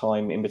of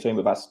time in between,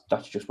 but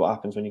that's just what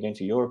happens when you get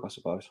into Europe, I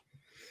suppose.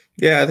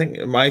 Yeah, I think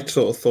my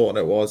sort of thought on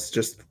it was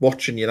just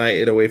watching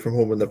United away from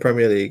home in the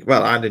Premier League,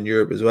 well, and in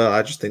Europe as well.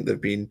 I just think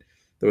they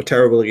were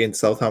terrible against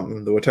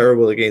Southampton, they were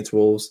terrible against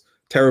Wolves,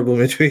 terrible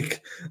midweek.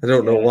 I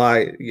don't know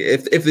why.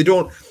 If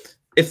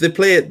they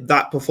play at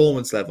that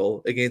performance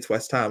level against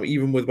West Ham,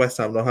 even with West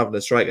Ham not having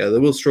a striker, they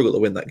will struggle to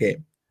win that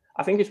game.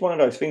 I think it's one of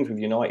those things with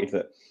United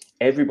that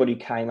everybody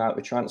came out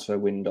the transfer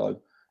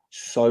window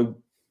so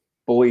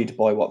buoyed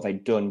by what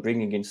they'd done,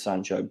 bringing in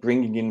Sancho,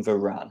 bringing in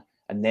Varane,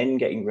 and then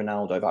getting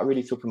Ronaldo. That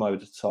really took them over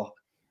the top.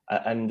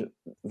 And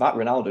that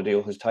Ronaldo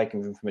deal has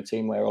taken them from a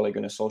team where Ole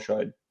Gunnar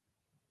Solskjaer,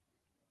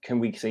 can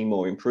we see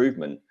more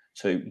improvement,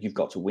 to you've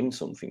got to win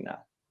something now.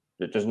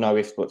 There's no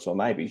ifs, buts, or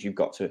maybes. You've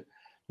got to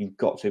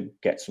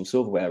get some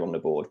silverware on the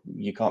board.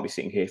 You can't be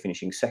sitting here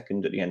finishing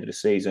second at the end of the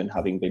season,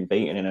 having been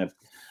beaten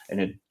in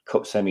a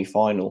cup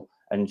semi-final,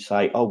 and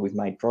say, oh, we've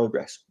made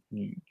progress.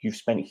 You've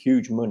spent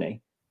huge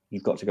money.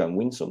 You've got to go and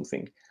win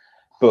something.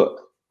 But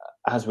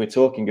as we're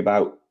talking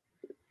about,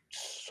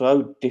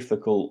 so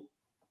difficult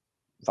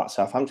that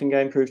Southampton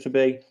game proved to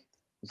be.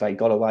 They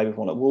got away with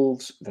one at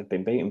Wolves. They've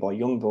been beaten by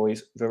young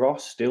boys. There are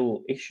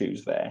still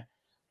issues there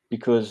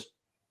because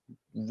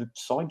the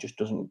side just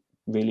doesn't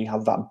really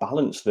have that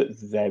balance that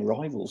their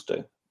rivals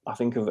do. I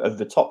think of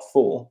the top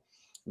four,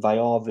 they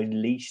are the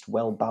least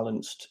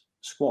well-balanced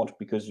squad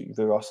because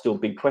there are still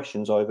big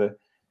questions over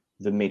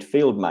the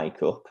midfield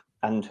makeup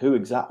and who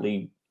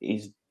exactly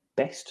is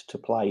best to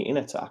play in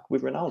attack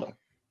with Ronaldo.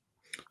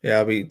 Yeah,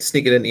 I'll be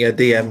sneaking into your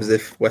DMs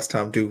if West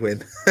Ham do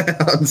win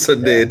on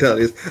Sunday.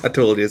 Yeah. I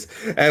told you.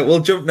 We'll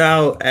jump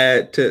now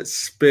to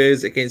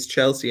Spurs against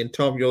Chelsea. And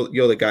Tom,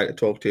 you're the guy to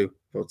talk to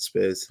about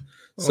Spurs.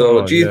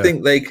 So do you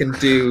think they can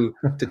do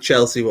to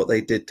Chelsea what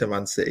they did to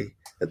Man City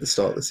at the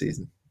start of the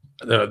season?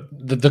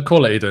 The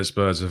quality that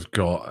Spurs have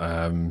got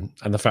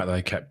and the fact that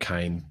they kept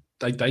Kane,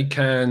 they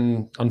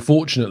can,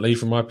 unfortunately,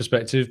 from my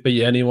perspective,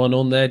 beat anyone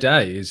on their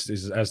day, is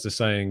as the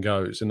saying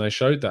goes. And they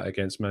showed that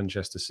against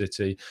Manchester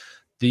City.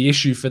 The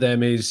issue for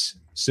them is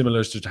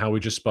similar to how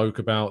we just spoke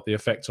about the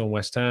effect on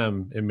West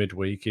Ham in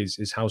midweek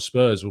is how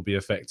Spurs will be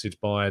affected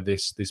by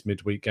this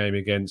midweek game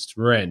against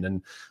Rennes,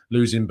 and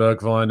losing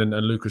Bergwijn and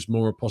Lucas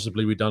Moura.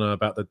 Possibly, we don't know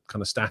about the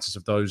kind of status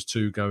of those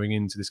two going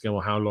into this game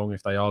or how long,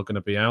 if they are going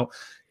to be out,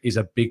 is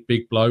a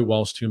big blow,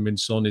 whilst Heung-min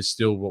Son is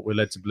still, what we're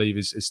led to believe,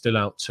 is still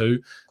out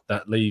too.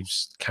 That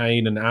leaves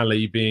Kane and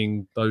Ali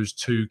being those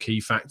two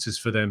key factors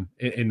for them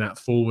in that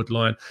forward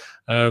line.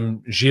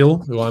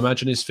 Gilles, who I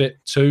imagine is fit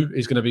too,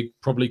 is going to be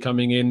probably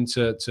coming in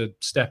to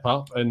step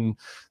up, and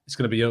it's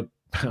going to be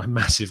a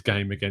massive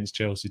game against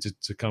Chelsea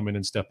to come in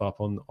and step up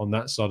on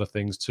that side of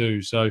things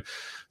too. So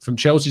from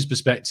Chelsea's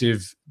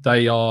perspective,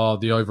 they are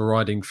the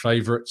overriding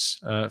favourites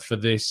for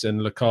this,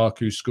 and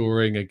Lukaku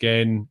scoring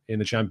again in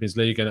the Champions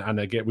League. And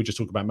again, we just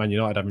talked about Man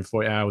United having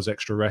 40 hours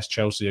extra rest.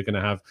 Chelsea are going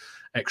to have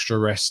extra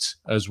rest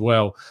as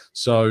well.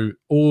 So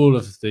all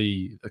of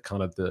the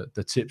kind of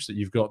the tips that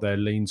you've got there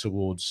lean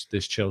towards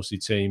this Chelsea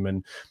team.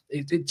 And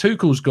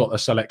Tuchel's got a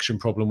selection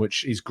problem,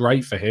 which is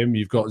great for him.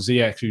 You've got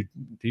Ziyech, who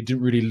he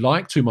didn't really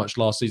like too much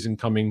last season,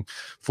 coming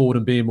forward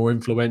and being more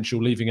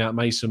influential, leaving out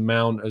Mason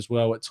Mount as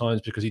well at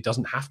times, because he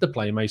doesn't have to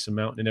play Mason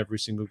Mount in every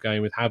single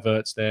game, with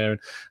Havertz there, and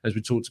as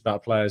we talked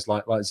about, players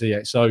like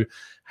Ziyech. So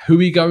who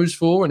he goes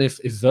for, and if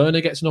Werner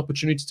gets an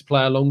opportunity to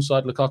play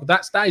alongside Lukaku,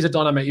 that is a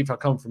dynamic. If I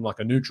come from like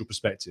a neutral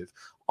perspective,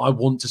 I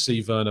want to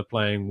see Werner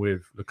playing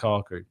with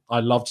Lukaku. I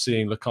loved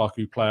seeing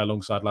Lukaku play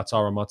alongside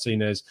Lautaro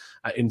Martinez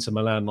at Inter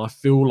Milan. I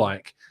feel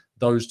like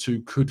those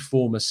two could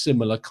form a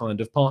similar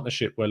kind of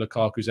partnership where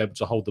Lukaku is able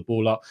to hold the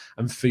ball up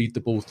and feed the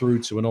ball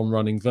through to an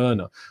on-running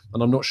Werner.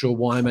 And I'm not sure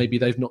why maybe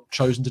they've not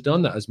chosen to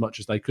done that as much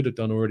as they could have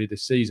done already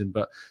this season.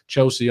 But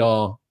Chelsea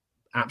are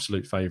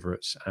absolute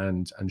favourites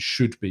and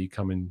should be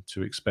coming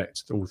to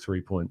expect all 3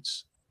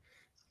 points.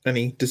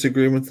 Any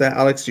disagreements there,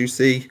 Alex? Do you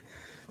see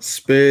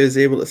Spurs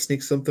able to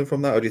sneak something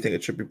from that, or do you think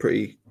it should be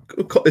pretty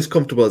as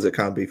comfortable as it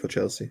can be for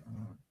Chelsea?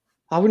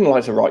 I wouldn't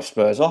like to write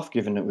Spurs off,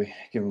 given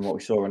what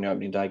we saw on the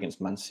opening day against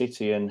Man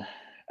City, and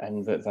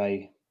that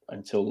they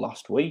until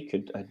last week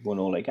had won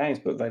all their games,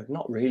 but they've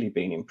not really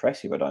been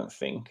impressive, I don't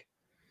think.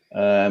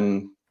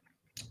 And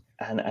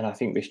I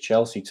think this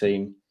Chelsea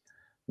team,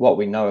 what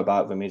we know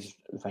about them is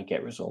they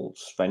get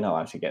results. They know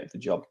how to get the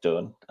job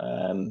done.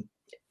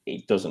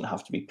 It doesn't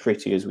have to be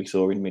pretty, as we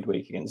saw in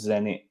midweek against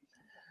Zenit.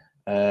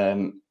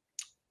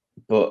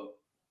 But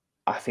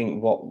I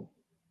think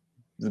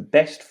the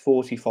best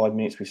 45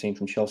 minutes we've seen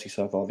from Chelsea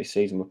so far this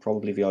season were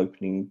probably the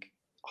opening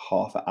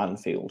half at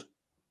Anfield,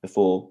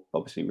 before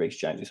obviously Reece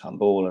James's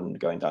handball and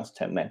going down to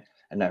 10 men,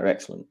 and they were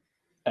excellent.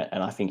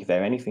 And I think if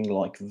they're anything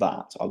like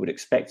that, I would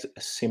expect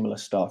a similar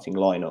starting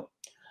lineup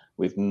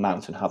with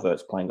Mount and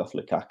Havertz playing off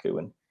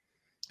Lukaku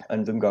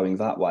and them going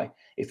that way.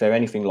 If they're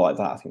anything like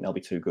that, I think they'll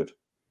be too good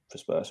for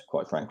Spurs,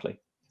 quite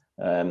frankly.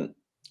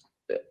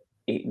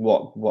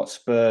 What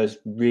Spurs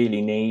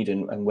really need,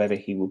 and whether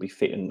he will be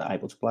fit and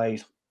able to play,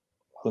 is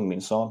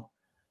Heung-min Son.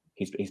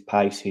 His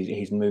pace,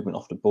 his movement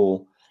off the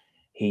ball,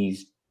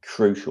 he's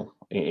crucial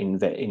in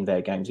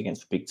their games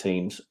against big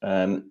teams.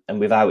 And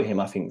without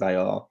him, I think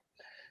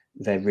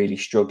they're really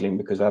struggling,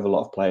 because they have a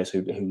lot of players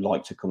who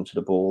like to come to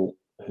the ball,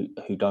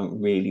 who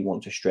don't really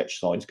want to stretch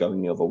sides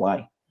going the other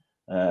way.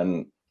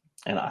 And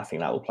I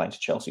think that will play into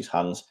Chelsea's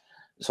hands.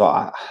 So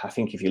I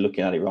think if you're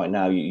looking at it right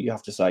now, you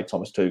have to say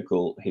Thomas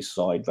Tuchel, his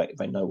side,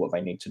 they know what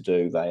they need to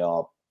do. They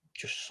are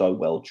just so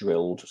well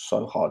drilled,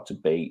 so hard to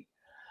beat.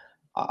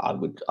 I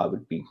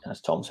would be,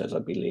 as Tom says,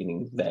 I'd be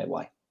leaning their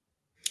way.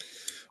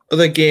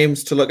 Other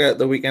games to look at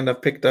the weekend,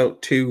 I've picked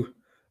out 2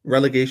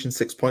 relegation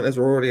 6-pointers.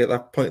 We're already at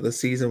that point of the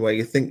season where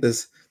you think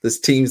there's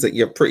teams that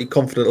you're pretty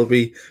confident will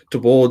be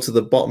towards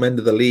the bottom end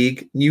of the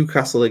league.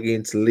 Newcastle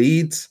against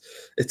Leeds.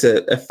 It's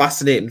a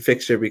fascinating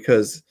fixture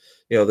because,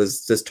 you know,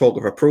 there's talk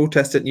of a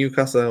protest at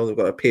Newcastle. I know they've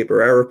got a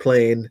paper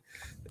aeroplane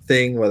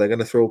thing where they're going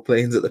to throw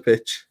planes at the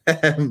pitch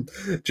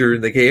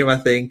during the game, I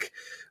think.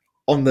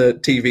 On the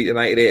TV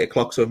tonight at 8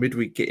 o'clock, so a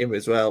midweek game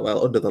as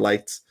well, under the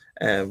lights,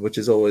 which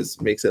is always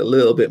makes it a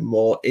little bit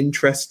more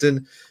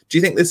interesting. Do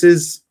you think this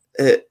is...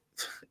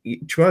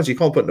 you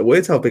can't put into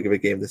words how big of a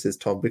game this is,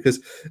 Tom, because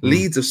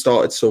Leeds have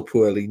started so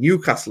poorly.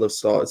 Newcastle have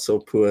started so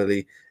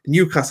poorly.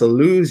 Newcastle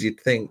lose, you'd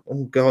think,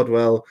 oh God,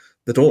 well,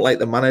 they don't like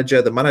the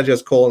manager. The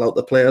manager's calling out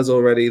the players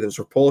already. There was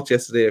reports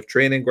yesterday of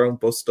training ground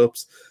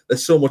bust-ups.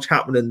 There's so much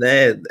happening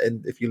there.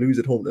 And if you lose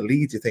at home to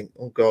Leeds, you think,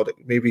 oh God,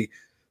 maybe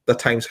the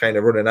time's kind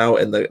of running out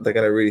and they're going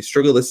to really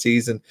struggle this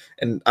season.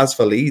 And as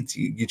for Leeds,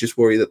 you just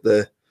worry that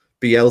the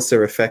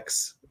Bielsa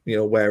effects,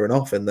 wearing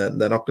off, and they're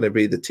not going to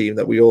be the team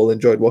that we all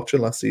enjoyed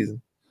watching last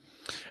season.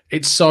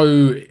 It's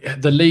so,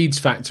 the Leeds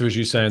factor, as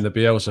you say, and the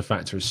Bielsa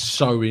factor is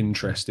so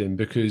interesting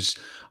because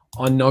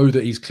I know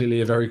that he's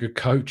clearly a very good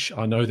coach.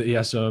 I know that he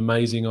has some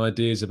amazing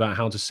ideas about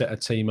how to set a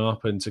team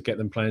up and to get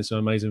them playing some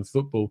amazing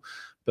football.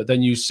 But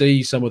then you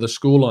see some of the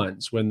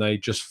scorelines when they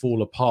just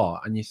fall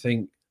apart and you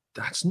think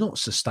that's not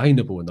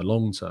sustainable in the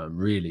long term,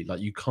 really. Like,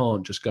 you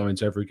can't just go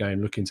into every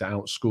game looking to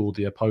outscore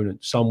the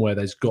opponent. Somewhere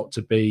there's got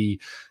to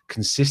be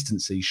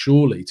consistency,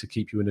 surely, to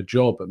keep you in a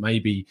job. But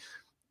maybe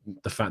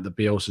the fact that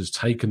Bielsa's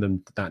taken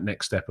them that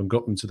next step and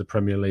got them to the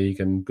Premier League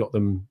and got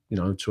them,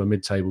 to a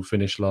mid-table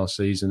finish last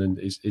season and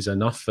is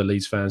enough for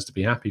Leeds fans to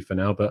be happy for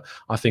now. But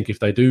I think if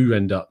they do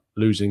end up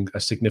losing a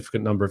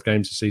significant number of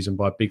games a season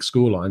by big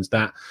scorelines,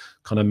 that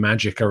kind of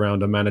magic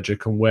around a manager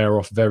can wear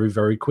off very,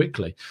 very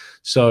quickly.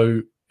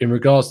 So in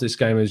regards to this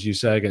game, as you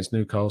say, against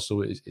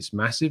Newcastle, it's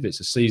massive. It's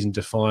a season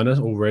definer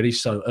already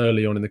so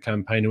early on in the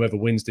campaign. Whoever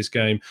wins this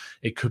game,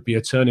 it could be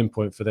a turning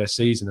point for their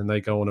season, and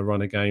they go on a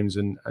run of games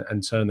and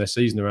turn their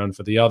season around.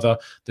 For the other,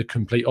 the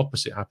complete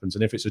opposite happens.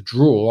 And if it's a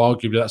draw,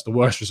 arguably that's the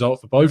worst result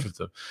for both of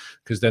them,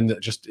 because then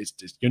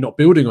you're not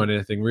building on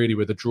anything really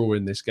with a draw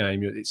in this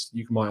game.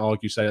 You might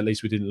argue, say, at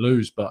least we didn't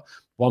lose, but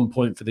 1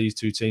 point for these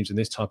two teams in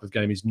this type of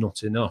game is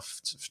not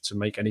enough to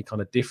make any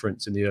kind of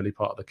difference in the early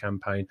part of the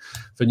campaign.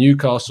 For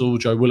Newcastle,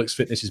 Joe Willock's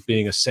fitness is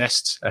being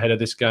assessed ahead of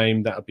this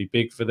game. That would be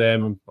big for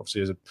them.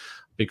 Obviously, as a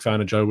big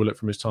fan of Joe Willock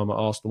from his time at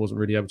Arsenal, wasn't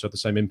really able to have the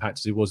same impact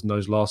as he was in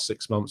those last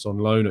 6 months on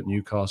loan at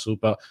Newcastle,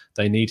 but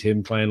they need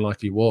him playing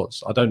like he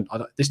was.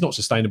 It's not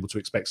sustainable to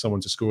expect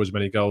someone to score as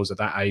many goals at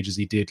that age as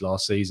he did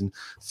last season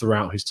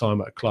throughout his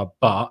time at a club,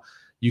 but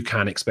you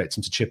can expect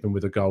him to chip in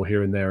with a goal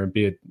here and there and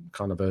be a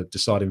kind of a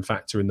deciding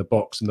factor in the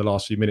box in the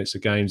last few minutes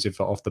of games, if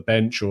off the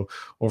bench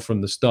or from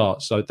the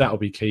start. So that'll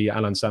be key.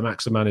 Alan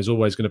Saint-Maximin is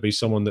always going to be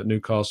someone that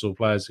Newcastle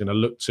players are going to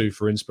look to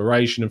for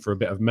inspiration and for a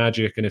bit of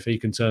magic. And if he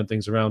can turn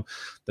things around,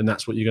 then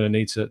that's what you're going to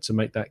need to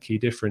make that key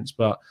difference.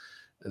 But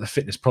the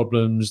fitness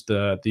problems,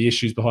 the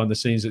issues behind the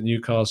scenes at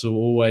Newcastle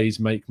always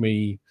make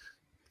me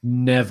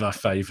never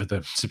favour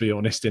them, to be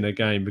honest, in a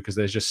game, because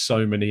there's just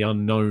so many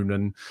unknown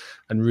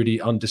and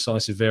really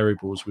undecisive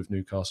variables with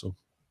Newcastle.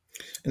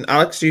 And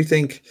Alex, do you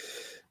think,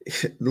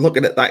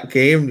 looking at that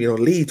game,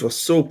 Leeds were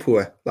so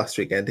poor last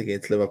weekend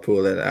against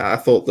Liverpool, and I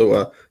thought they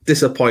were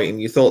disappointing.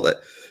 You thought that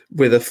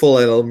with a full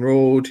Elland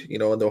Road,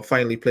 and they were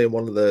finally playing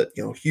one of the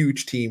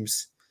huge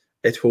teams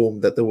at home,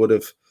 that they would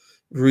have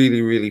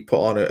really, really put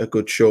on a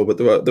good show, but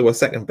they were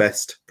second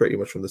best pretty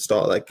much from the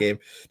start of that game.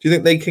 Do you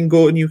think they can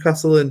go to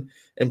Newcastle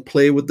and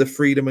play with the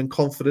freedom and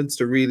confidence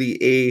to really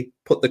A,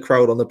 put the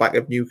crowd on the back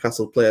of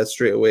Newcastle players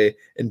straight away,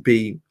 and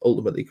B,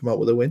 ultimately come out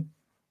with a win?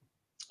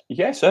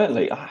 Yeah,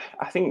 certainly.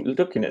 I think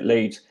looking at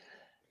Leeds,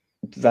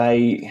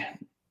 they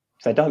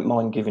don't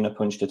mind giving a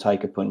punch to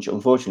take a punch.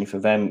 Unfortunately for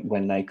them,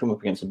 when they come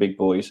up against the big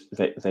boys,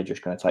 they're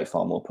just going to take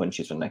far more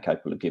punches than they're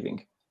capable of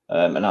giving.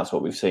 And that's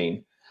what we've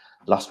seen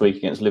last week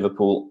against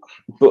Liverpool.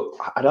 But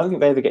I don't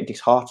think they ever get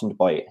disheartened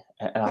by it.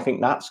 And I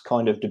think that's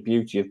kind of the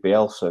beauty of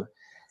Bielsa.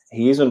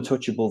 He is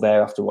untouchable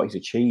there after what he's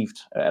achieved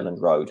at Elland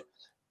Road.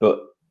 But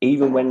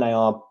even when they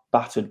are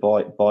battered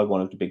by one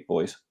of the big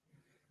boys,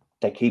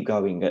 they keep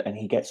going and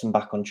he gets them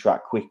back on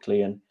track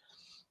quickly. And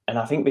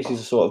I think this is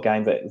a sort of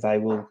game that they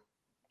will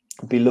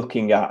be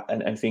looking at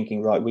and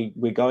thinking, right,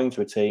 we're going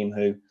to a team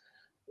who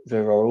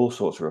there are all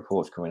sorts of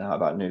reports coming out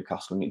about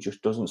Newcastle, and it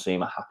just doesn't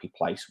seem a happy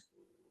place.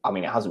 I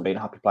mean, it hasn't been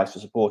a happy place for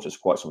supporters for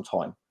quite some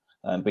time,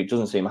 but it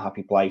doesn't seem a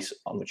happy place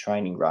on the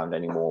training ground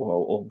anymore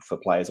or for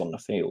players on the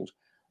field.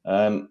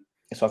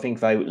 So I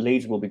think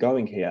Leeds will be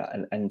going here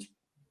and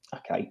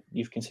okay,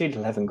 you've conceded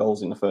 11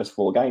 goals in the first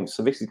 4 games,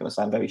 so this is going to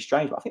sound very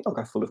strange, but I think they'll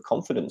go full of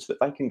confidence that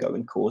they can go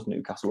and cause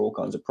Newcastle all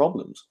kinds of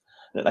problems,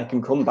 that they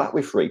can come back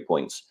with 3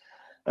 points.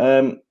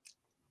 They're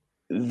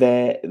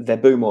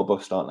boom or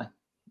bust, aren't they?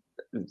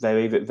 They're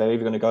either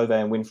going to go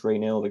there and win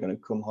 3-0, they're going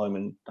to come home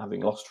and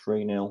having lost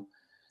 3-0.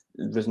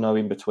 There's no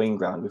in-between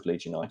ground with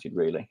Leeds United,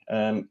 really.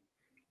 And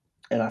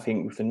I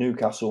think for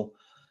Newcastle,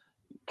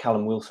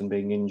 Callum Wilson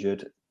being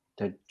injured,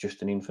 they're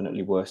just an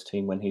infinitely worse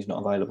team when he's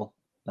not available,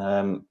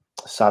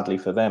 sadly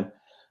for them.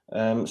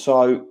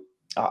 So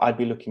I'd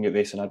be looking at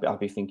this and I'd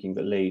be thinking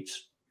that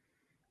Leeds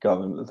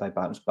go and they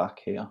bounce back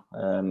here.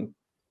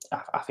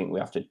 I think we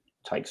have to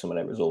take some of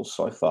their results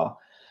so far.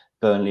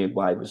 Burnley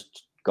away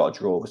got a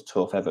draw, was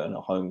tough. Everton at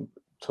home,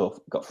 tough.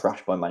 Got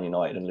thrashed by Man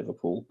United and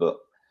Liverpool, but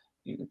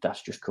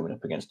that's just coming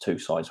up against 2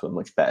 sides who are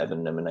much better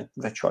than them, and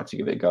they tried to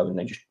give it a go and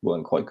they just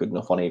weren't quite good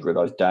enough on either of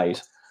those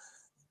days.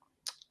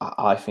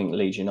 I think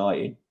Leeds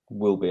United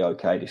will be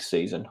okay this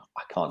season.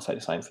 I can't say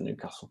the same for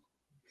Newcastle.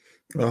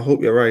 I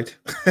hope you're right.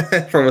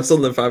 From a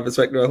Sunderland fan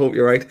perspective, I hope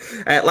you're right.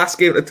 Last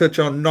game to touch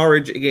on,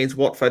 Norwich against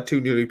Watford, 2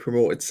 newly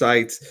promoted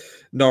sides.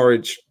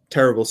 Norwich,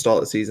 terrible start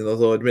of the season,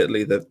 although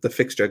admittedly the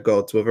fixture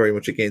gods were very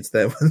much against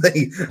them when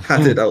they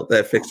handed out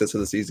their fixtures for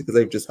the season, because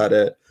they've just had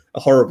a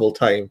horrible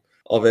time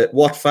of it.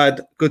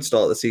 Watford, good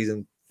start of the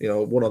season,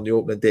 won on the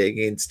opening day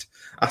against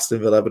Aston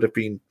Villa, but have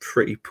been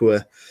pretty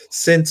poor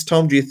since.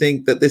 Tom, do you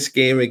think that this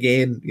game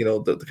again,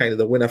 the kind of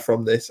the winner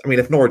from this, I mean,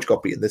 if Norwich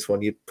got beaten this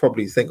one, you'd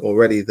probably think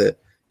already that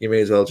you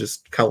may as well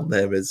just count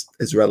them as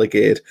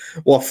relegated.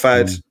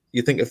 Watford,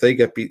 you think if they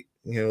get beat,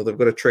 they've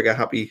got a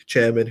trigger-happy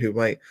chairman who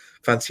might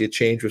fancy a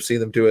change. We've seen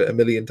them do it a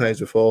million times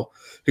before.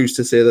 Who's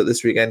to say that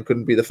this weekend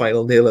couldn't be the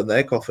final nail in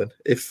their coffin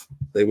if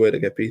they were to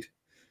get beat?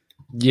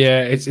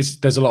 Yeah,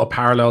 there's a lot of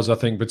parallels, I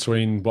think,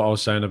 between what I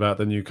was saying about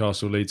the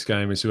Newcastle Leeds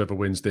game. Is whoever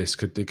wins this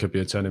could be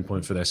a turning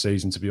point for their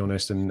season, to be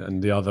honest,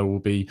 and the other will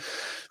be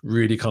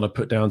really kind of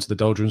put down to the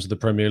doldrums of the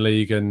Premier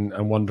League and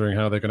wondering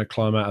how they're going to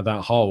climb out of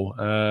that hole.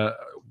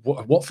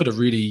 Watford are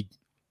really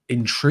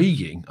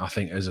intriguing, I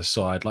think, as a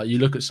side. Like, you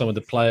look at some of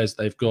the players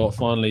they've got,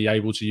 finally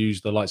able to use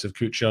the likes of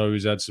Cucho,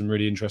 who's had some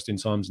really interesting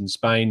times in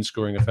Spain,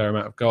 scoring a fair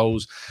amount of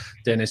goals.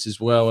 Dennis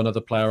as well,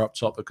 another player up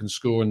top that can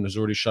score and has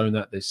already shown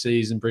that this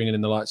season. Bringing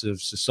in the likes of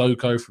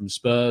Sissoko from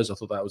Spurs, I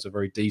thought that was a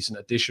very decent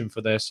addition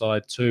for their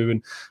side too.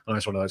 And I know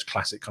it's one of those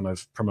classic kind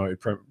of promoted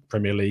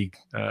Premier League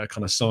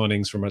kind of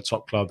signings from a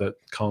top club that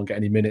can't get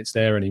any minutes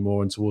there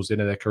anymore and towards the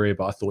end of their career,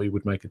 but I thought he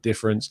would make a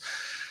difference.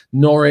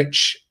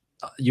 Norwich,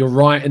 you're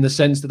right in the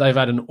sense that they've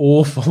had an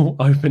awful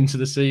open to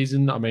the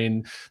season. I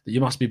mean, you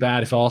must be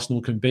bad if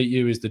Arsenal can beat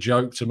you is the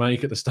joke to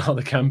make at the start of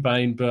the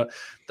campaign. But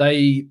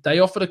they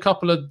offered a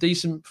couple of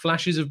decent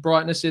flashes of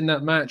brightness in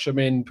that match. I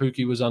mean,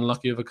 Pukki was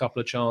unlucky with a couple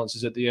of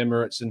chances at the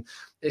Emirates, and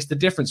it's the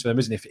difference for them,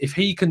 isn't it? If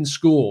he can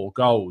score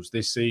goals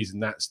this season,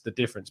 that's the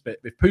difference. But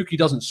if Pukki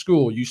doesn't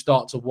score, you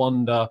start to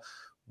wonder,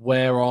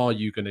 where are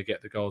you going to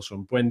get the goals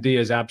from?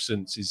 Buendia's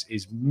absence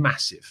is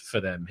massive for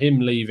them.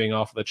 Him leaving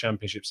after the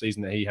championship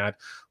season that he had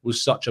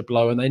was such a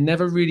blow, and they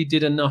never really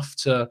did enough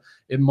to,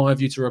 in my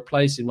view, to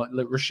replace him. Like,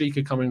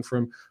 Rashica coming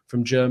from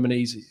Germany,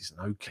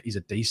 he's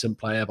a decent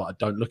player, but I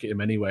don't look at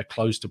him anywhere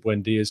close to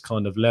Buendia's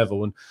kind of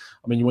level. And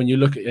I mean, when you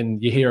look at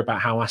and you hear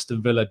about how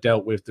Aston Villa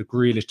dealt with the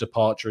Grealish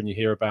departure, and you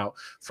hear about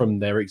from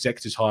their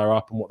executives higher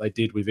up and what they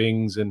did with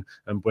Ings and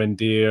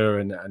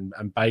Buendia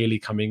and Bailey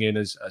coming in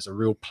as a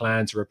real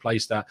plan to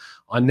replace that,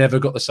 I never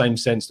got the same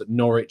sense that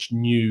Norwich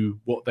knew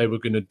what they were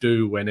going to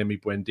do when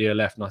Emi Buendia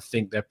left, and I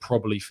think they're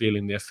probably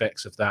feeling the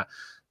effects of that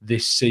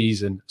this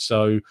season.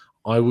 So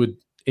I would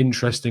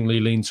interestingly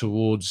lean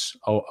towards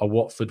a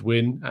Watford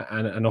win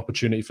and an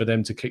opportunity for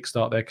them to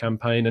kickstart their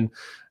campaign,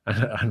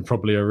 and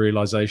probably a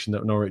realisation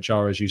that Norwich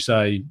are, as you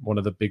say, one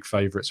of the big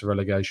favourites for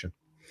relegation.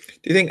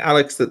 Do you think,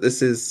 Alex, that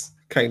this is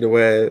kind of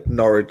where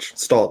Norwich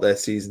start their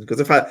season? Because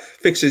if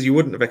fixtures, you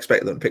wouldn't have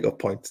expected them to pick up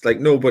points. Like,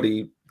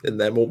 nobody in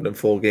their opening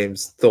 4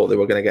 games thought they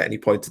were going to get any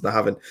points, and they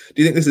haven't.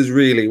 Do you think this is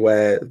really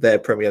where their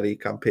Premier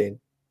League campaign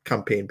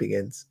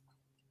begins?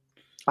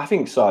 I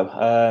think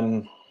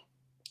so.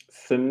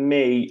 For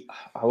me,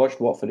 I watched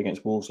Watford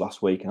against Wolves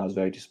last week, and I was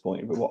very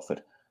disappointed with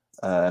Watford.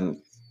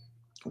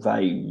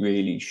 They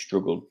really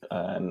struggled,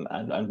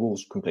 and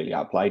Wolves completely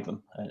outplayed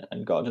them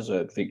and got a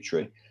deserved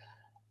victory.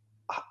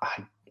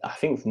 I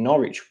think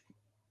Norwich,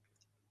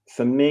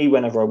 for me,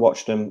 whenever I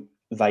watch them,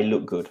 they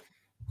look good.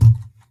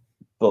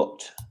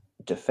 But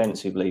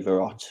defensively,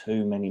 there are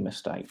too many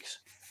mistakes.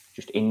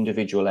 Just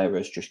individual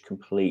errors, just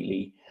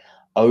completely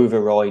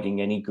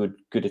overriding any good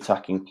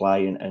attacking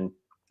play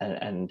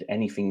and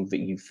anything that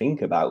you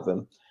think about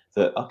them,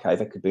 that, okay,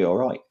 they could be all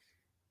right.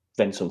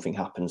 Then something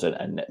happens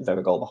and they're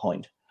a goal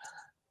behind.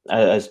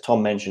 As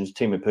Tom mentions,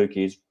 Teemu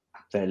Pukki is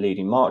their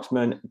leading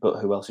marksman, but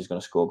who else is going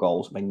to score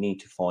goals? They need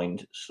to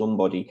find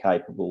somebody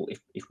capable.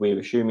 If we're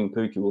assuming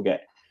Pukki will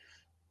get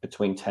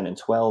between 10 and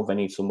 12, they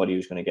need somebody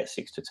who's going to get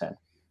 6 to 10.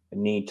 They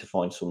need to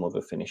find some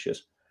other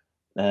finishers.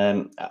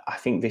 I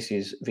think this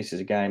is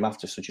a game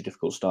after such a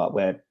difficult start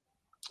where,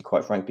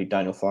 quite frankly,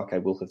 Daniel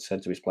Farke will have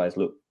said to his players,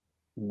 look,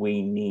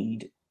 we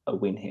need a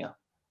win here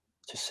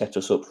to set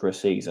us up for a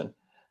season.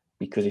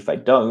 Because if they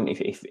don't,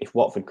 if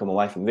Watford come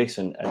away from this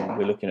and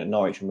we're looking at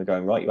Norwich and we're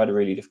going, right, you had a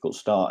really difficult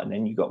start and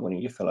then you got one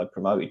of your fellow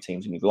promoted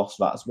teams and you've lost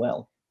that as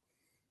well,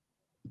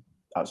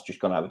 that's just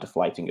going to have a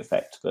deflating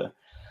effect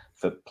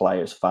for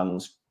players,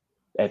 fans,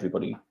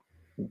 everybody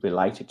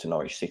related to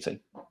Norwich City.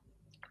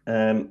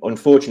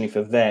 Unfortunately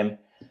for them,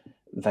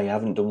 they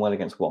haven't done well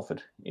against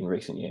Watford in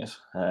recent years.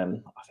 I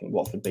think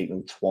Watford beat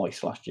them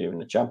twice last year in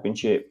the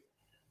Championship.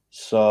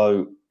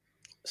 So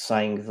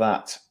saying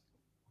that,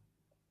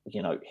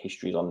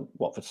 history's on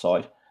Watford's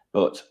side.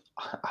 But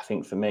I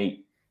think for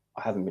me,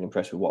 I haven't been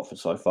impressed with Watford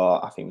so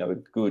far. I think they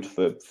were good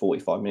for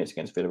 45 minutes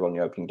against Villa on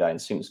the opening day.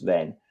 And since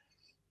then,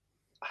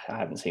 I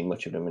haven't seen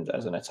much of them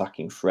as an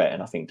attacking threat.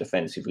 And I think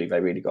defensively, they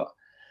really got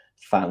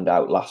found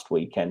out last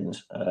weekend.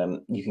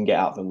 You can get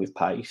at them with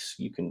pace.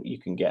 You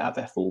can get at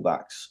their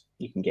fullbacks.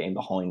 You can get in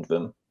behind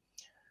them.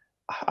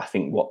 I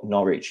think what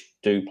Norwich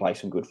do play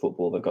some good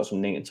football. They've got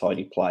some neat and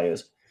tidy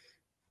players.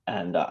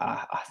 And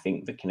I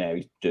think the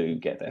Canaries do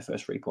get their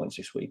first 3 points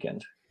this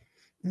weekend.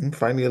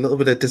 Finally, a little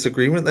bit of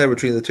disagreement there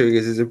between the two of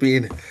you. They've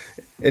been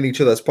in each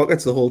other's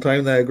pockets the whole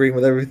time. They're agreeing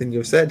with everything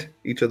you've said,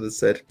 each other's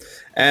said.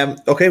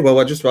 Okay, well,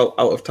 we're just about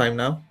out of time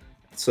now.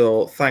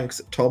 So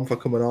thanks, Tom, for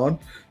coming on.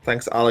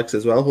 Thanks, Alex,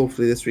 as well.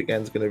 Hopefully this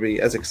weekend's going to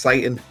be as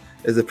exciting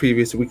as the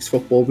previous week's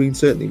football been.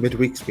 Certainly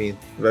midweek's been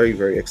very,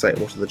 very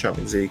exciting. Most of the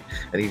Champions League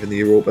and even the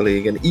Europa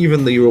League and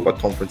even the Europa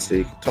Conference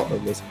League.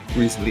 Tottenham was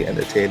reasonably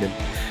entertaining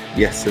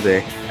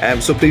yesterday.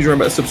 So please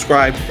remember to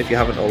subscribe if you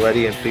haven't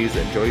already, and please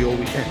enjoy your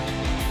weekend.